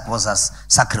Isaac was a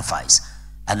sacrifice,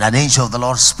 and an angel of the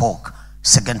Lord spoke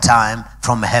second time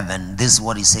from heaven. This is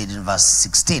what he said in verse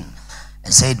 16.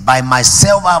 And said, by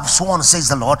myself I have sworn, says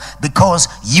the Lord, because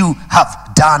you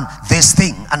have done this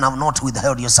thing and have not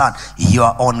withheld your son,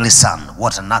 your only son.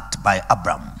 What an act by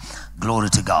Abraham. Glory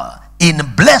to God. In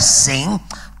blessing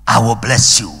I will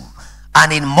bless you,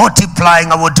 and in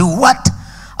multiplying I will do what?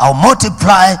 I'll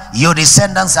multiply your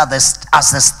descendants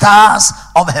as the stars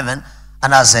of heaven,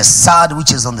 and as a sand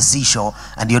which is on the seashore,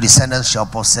 and your descendants shall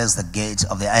possess the gates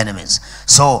of their enemies.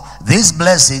 So this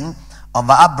blessing of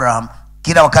Abraham,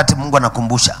 kila wakati Mungu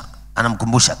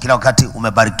anamkumbusha kila wakati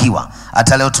umebarikiwa.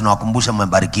 Hata leo tunawakumbusha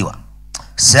mmebarikiwa.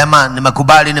 Sema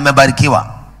nimekubali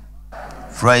nimebarikiwa.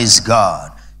 Praise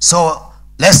God. So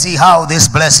let's see how this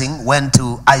blessing went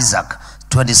to Isaac.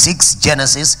 26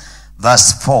 Genesis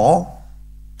verse 4.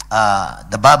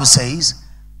 The Bible says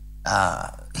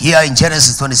here in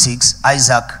Genesis 26,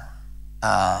 Isaac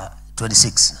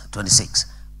 26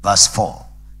 verse 4.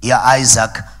 Here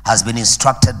Isaac has been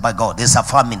instructed by God. There's a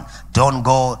famine. Don't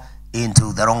go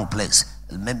into the wrong place.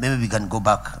 Maybe we can go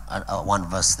back one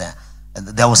verse there.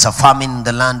 There was a famine in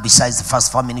the land besides the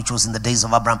first famine, which was in the days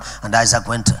of Abraham. And Isaac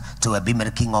went to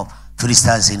Abimelech, king of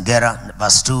Philistines in Gerar.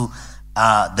 Verse 2.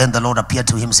 Then the Lord appeared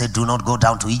to him and said, do not go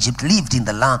down to Egypt. Live in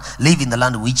the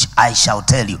land which I shall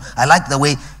tell you. I like the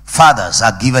way fathers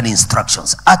are given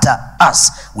instructions. After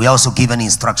us, we are also given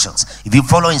instructions. If you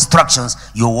follow instructions,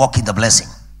 you walk in the blessing.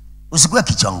 Usikuwe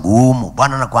kichwa ngumu.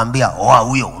 Bwana anakuambia oa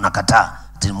huyo unakataa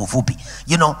ati mfupi.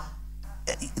 You know,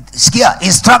 sikia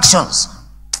instructions.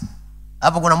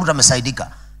 Hapo kuna mtu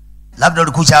amesaidika. Labda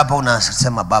ulikuja hapa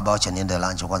unasema baba acha niende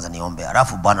lunch kwanza niombe.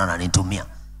 Alafu Bwana ananitumia.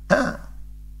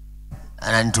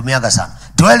 Ananitumiaga sana.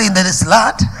 Dwell in this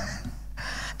land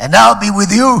and I'll be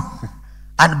with you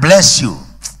and bless you.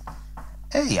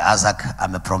 Hey, Isaac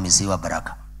amepromisiwa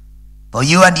baraka. For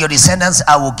you and your descendants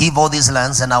I will give all these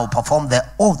lands, and I will perform the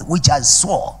oath which I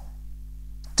swore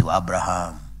to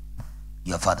Abraham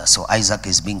your father. So Isaac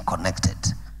is being connected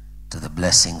to the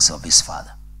blessings of his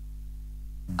father.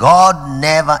 God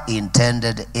never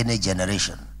intended any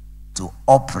generation to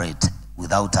operate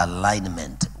without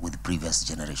alignment with previous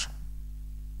generation.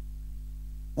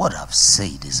 What I've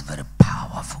said is very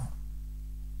powerful.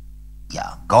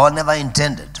 Yeah, God never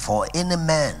intended for any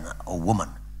man or woman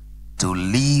to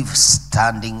live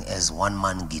standing as one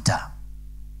man guitar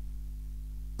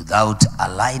without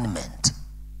alignment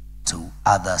to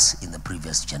others in the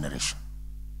previous generation.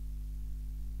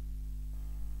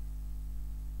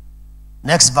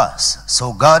 Next verse.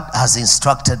 So God has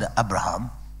instructed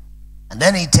Abraham, and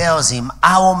then he tells him,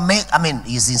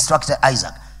 he's instructed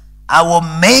Isaac, I will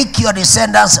make your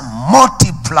descendants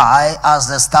multiply as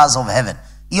the stars of heaven.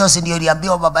 Hiyo si ndio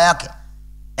iliambiwa baba yake.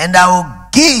 And I will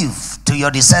give to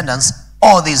your descendants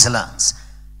all these lands,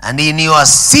 and in your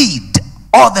seed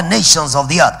all the nations of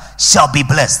the earth shall be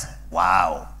blessed.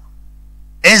 Wow.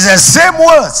 It's the same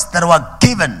words that were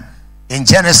given in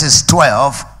Genesis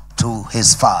 12 to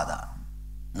his father.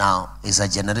 Now it's a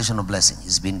generational blessing.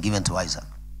 It's been given to Isaac.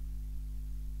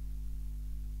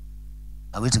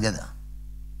 Are we together?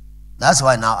 That's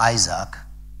why now Isaac,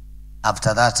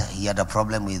 after that, he had a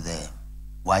problem with the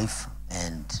wife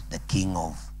and the king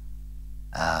of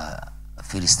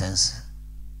Philistines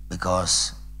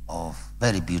because of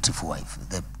very beautiful wife.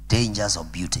 The dangers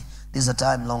of beauty. This is a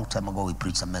time, long time ago, we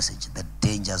preached a message, the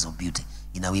dangers of beauty,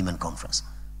 in a women conference.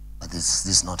 But this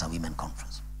is not a women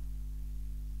conference.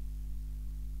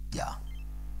 Yeah.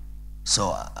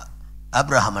 So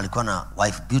Abraham alikuwa na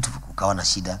wife beautiful, kukawa na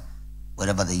shida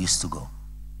wherever they used to go.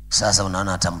 Sasa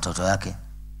unaona hata mtoto yake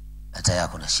hata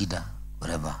yako na shida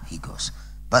wherever he goes.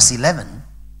 Verse 11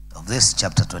 of this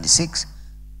chapter 26,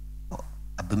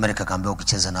 Abimelech akaambia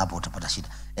ukicheza na hapo utapata shida.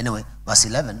 Anyway, verse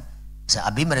 11, so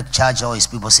Abimelech charged all his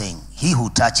people saying, he who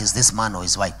touches this man or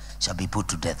his wife shall be put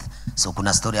to death. So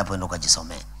kuna story hapo enda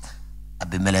ukajisomee.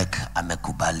 Abimelech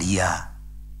amekubalia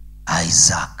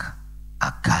Isaac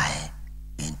akae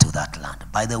into that land.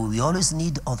 By the way, we always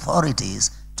need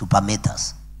authorities to permit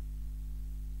us.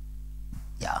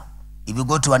 Yeah. If you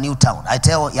go to a new town, I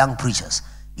tell young preachers,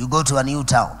 you go to a new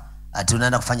town,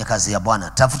 tunaenda kufanya kazi ya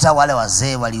Bwana, tafuta wale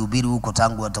wazee walihubiri huko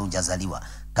tangu hata hujazaliwa.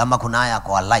 Kama kuna haya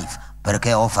kwa life,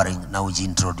 pelekea offering na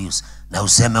ujiintroduce na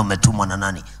useme umetumwa na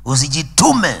nani.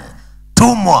 Usijitume,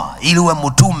 tumwa ili uwe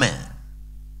mtume.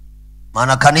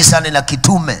 Maana kanisa ni la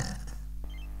kitume.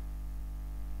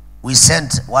 We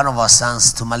sent one of our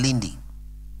sons to Malindi.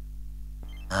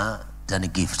 Done a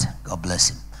gift. God bless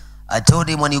him. I told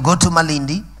him, when you go to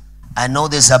Malindi, I know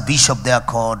there's a bishop there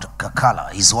called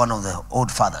Kakala. He's one of the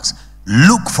old fathers.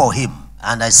 Look for him.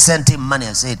 And I sent him money.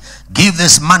 I said, give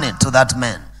this money to that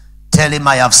man. Tell him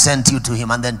I have sent you to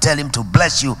him. And then tell him to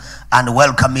bless you and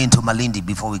welcome me into Malindi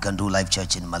before we can do life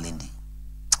church in Malindi.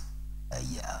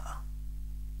 Yeah.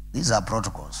 These are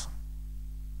protocols.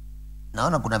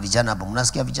 Naona kuna vijana hapo.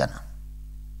 Mnasikia vijana?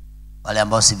 Wale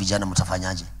ambao si vijana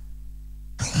mtafanyaje?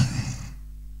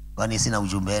 Kwani sina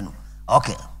ujumbe wenu?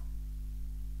 Okay.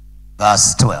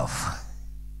 Verse 12.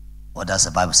 What does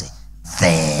the Bible say?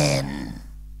 Then.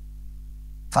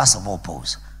 First of all,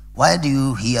 pause. Why do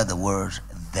you hear the word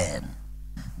then?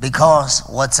 Because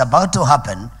what's about to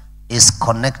happen is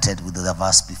connected with the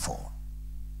verse before.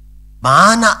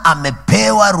 Maana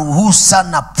amepewa ruhusa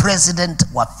na president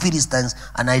wa Philistines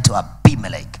anaitwa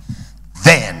Abimelech.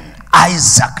 Then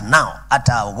Isaac now,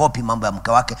 hata haogopi mambo ya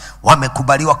mke wake,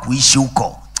 wamekubaliwa kuishi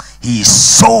huko. He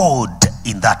sowed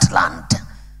in that land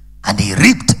and he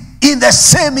reaped in the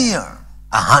same year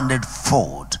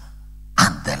 100-fold,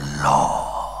 and the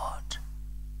Lord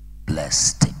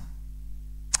blessed him.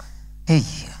 Hey,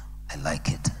 I like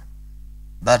it.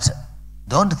 But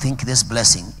don't think this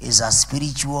blessing is a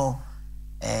spiritual,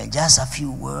 just a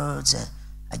few words,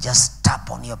 just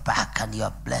tap on your back and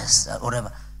you're blessed, or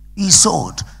whatever. He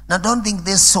sowed. Now don't think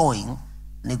this sowing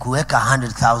ni kuweka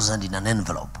 100,000 in an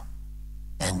envelope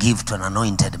and give to an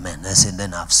anointed man and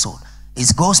then I've sowed.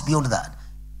 It goes beyond that.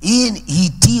 He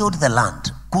tilled the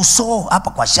land. Kusow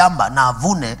hapa kwa shamba na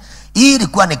avune, hii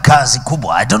ilikuwa ni kazi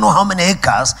kubwa. I don't know how many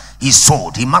acres he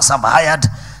sowed. He must have hired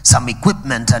some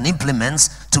equipment and implements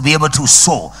to be able to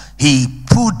sow. He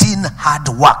put in hard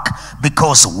work,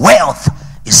 because wealth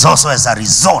is also as a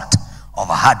result of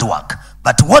hard work.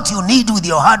 But what you need with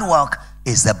your hard work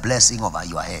is the blessing over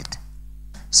your head.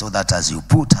 So that as you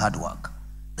put hard work,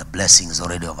 the blessing is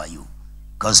already over you.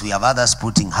 Because we have others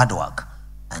putting hard work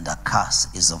and a curse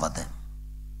is over them.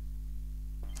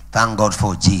 Thank God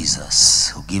for Jesus,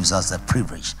 who gives us the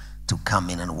privilege to come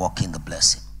in and walk in the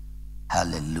blessing.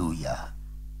 Hallelujah.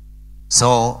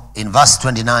 So in verse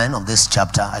 29 of this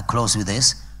chapter, I close with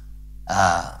this.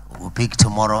 We'll pick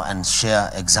tomorrow and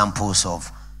share examples of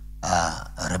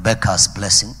Rebecca's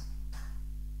blessing.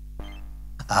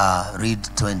 Read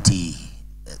 20,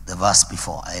 the verse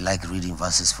before. I like reading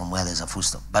verses from where there's a full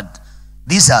stop. But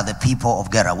these are the people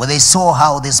of Gerar. When they saw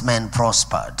how this man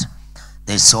prospered,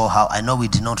 they saw how, I know we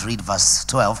did not read verse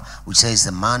 12, which says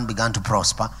the man began to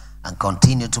prosper and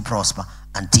continued to prosper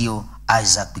until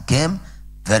Isaac became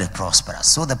very prosperous.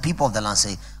 So the people of the land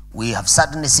say, we have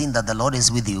certainly seen that the Lord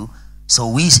is with you. So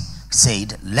we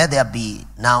said, let there be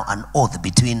now an oath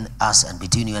between us and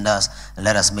between you and us, and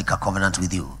let us make a covenant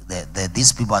with you.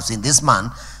 These people have seen this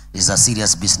man is a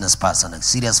serious business person, a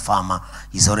serious farmer.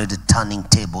 He's already turning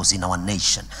tables in our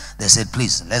nation. They said,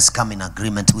 please, let's come in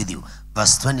agreement with you.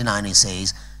 Verse 29, it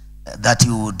says, that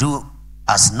you will do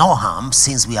us no harm,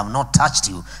 since we have not touched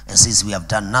you, and since we have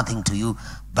done nothing to you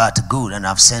but good, and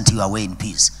have sent you away in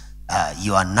peace.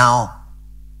 You are now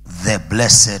the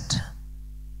blessed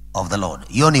of the Lord.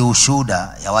 Hiyo ni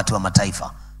ushuhuda ya watu wa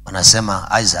mataifa. Wanasema,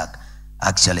 Isaac,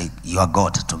 actually you are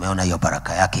God. Tumeona hiyo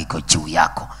baraka yake iko juu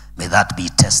yako. May that be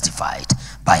testified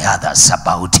by others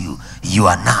about you. You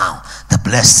are now the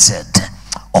blessed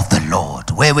of the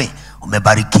Lord. Wewe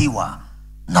umebarikiwa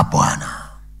na Bwana.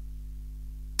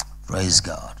 Praise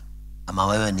God. Ama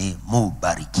wewe ni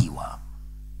mubarikiwa.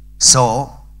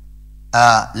 So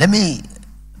let me,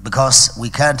 because we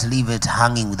can't leave it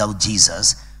hanging without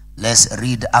Jesus, let's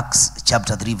read Acts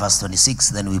chapter 3 verse 26,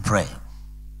 then we pray.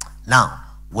 Now,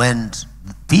 when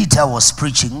Peter was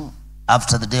preaching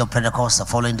after the day of Pentecost, the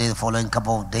following day, the following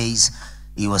couple of days,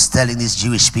 he was telling these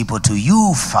Jewish people, to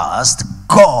you first,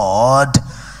 God,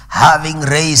 having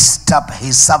raised up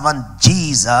his servant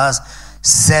Jesus,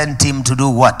 sent him to do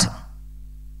what?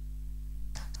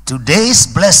 Today's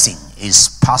blessing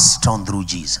is passed on through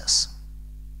Jesus,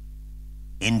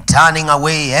 in turning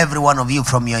away every one of you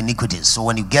from your iniquities. So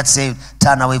when you get saved,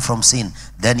 turn away from sin,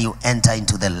 then you enter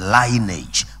into the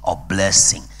lineage of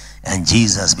blessing, and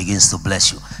Jesus begins to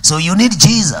bless you. So you need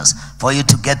Jesus for you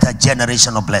to get that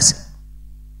generational blessing.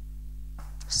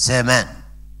 Say amen.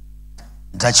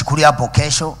 Nitachukulia hapo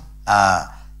kesho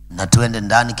na tuende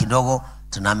ndani kidogo.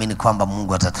 Tunaamini kwamba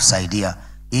Mungu atatusaidia.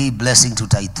 Hii blessing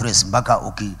tutaitrace mpaka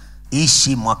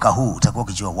ukiishi mwaka huu utakuwa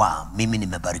ukijua, wow, mimi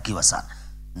nimebarikiwa sana.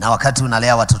 Na wakati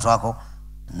unalea watoto wako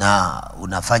na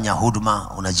unafanya huduma,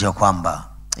 unajua kwamba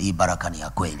hii baraka ni ya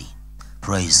kweli.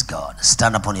 Praise God.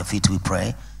 Stand up on your feet, we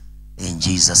pray in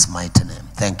Jesus' mighty name.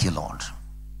 Thank you, Lord.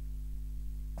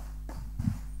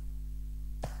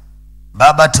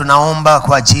 Baba, tunaomba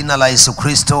kwa jina la Yesu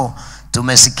Kristo.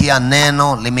 Tumesikia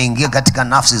neno limeingia katika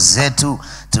nafsi zetu.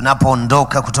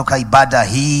 Tunapoondoka kutoka ibada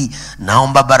hii,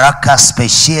 naomba baraka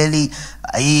specially,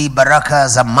 hii baraka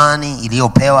zamani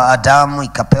iliyopewa Adamu,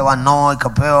 ikapewa Noah,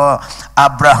 ikapewa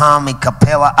Abraham,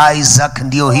 ikapewa Isaac,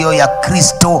 ndio hiyo ya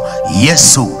Kristo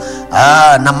Yesu.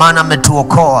 Na maana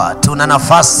ametuokoa, tuna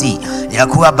nafasi ya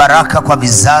kuwa baraka kwa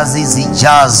vizazi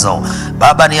zijazo.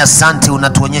 Baba, ni asante,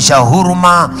 unatuonyesha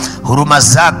huruma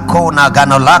zako na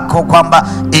agano lako kwamba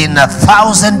in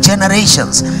 1,000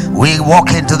 generations we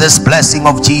walk into this blessing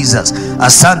of Jesus.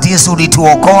 Asante Yesu,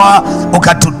 ulituokoa,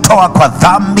 ukatutoa kwa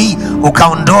dhambi,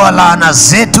 ukaondoa laana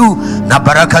zetu, na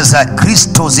baraka za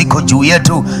Kristo ziko juu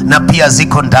yetu na pia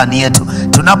ziko ndani yetu.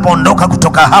 Tunapoondoka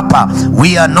kutoka hapa,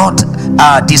 we are not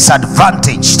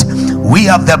disadvantaged. We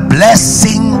have the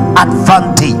blessing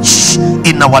advantage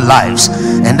in our lives,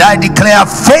 and I declare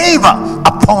favor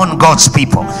upon God's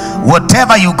people.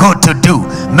 Whatever you go to do,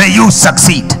 may you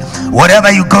succeed.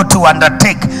 Whatever you go to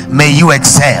undertake, may you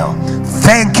excel.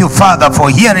 Thank you, Father, for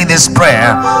hearing this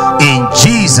prayer. In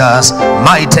Jesus'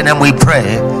 mighty name we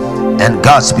pray, and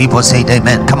God's people say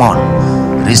amen. Come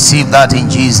on, receive that in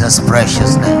Jesus'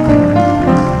 precious name.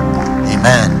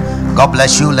 Amen. God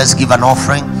bless you. Let's give an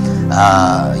offering.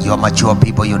 You are mature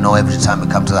people, you know every time we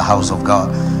come to the house of God,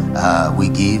 we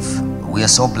give. We are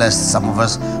so blessed. Some of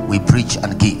us, we preach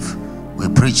and give. We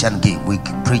preach and give. We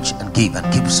preach and give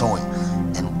and keep sowing.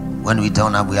 And when we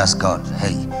don't have, we ask God,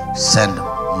 hey, send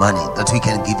money that we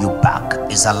can give you back.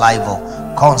 It's a life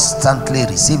of constantly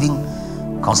receiving,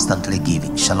 constantly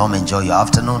giving. Shalom. Enjoy your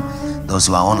afternoon. Those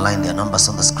who are online, their numbers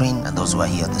on the screen, and those who are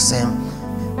here the same.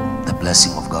 The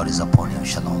blessing of God is upon you.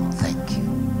 Shalom. Thank you.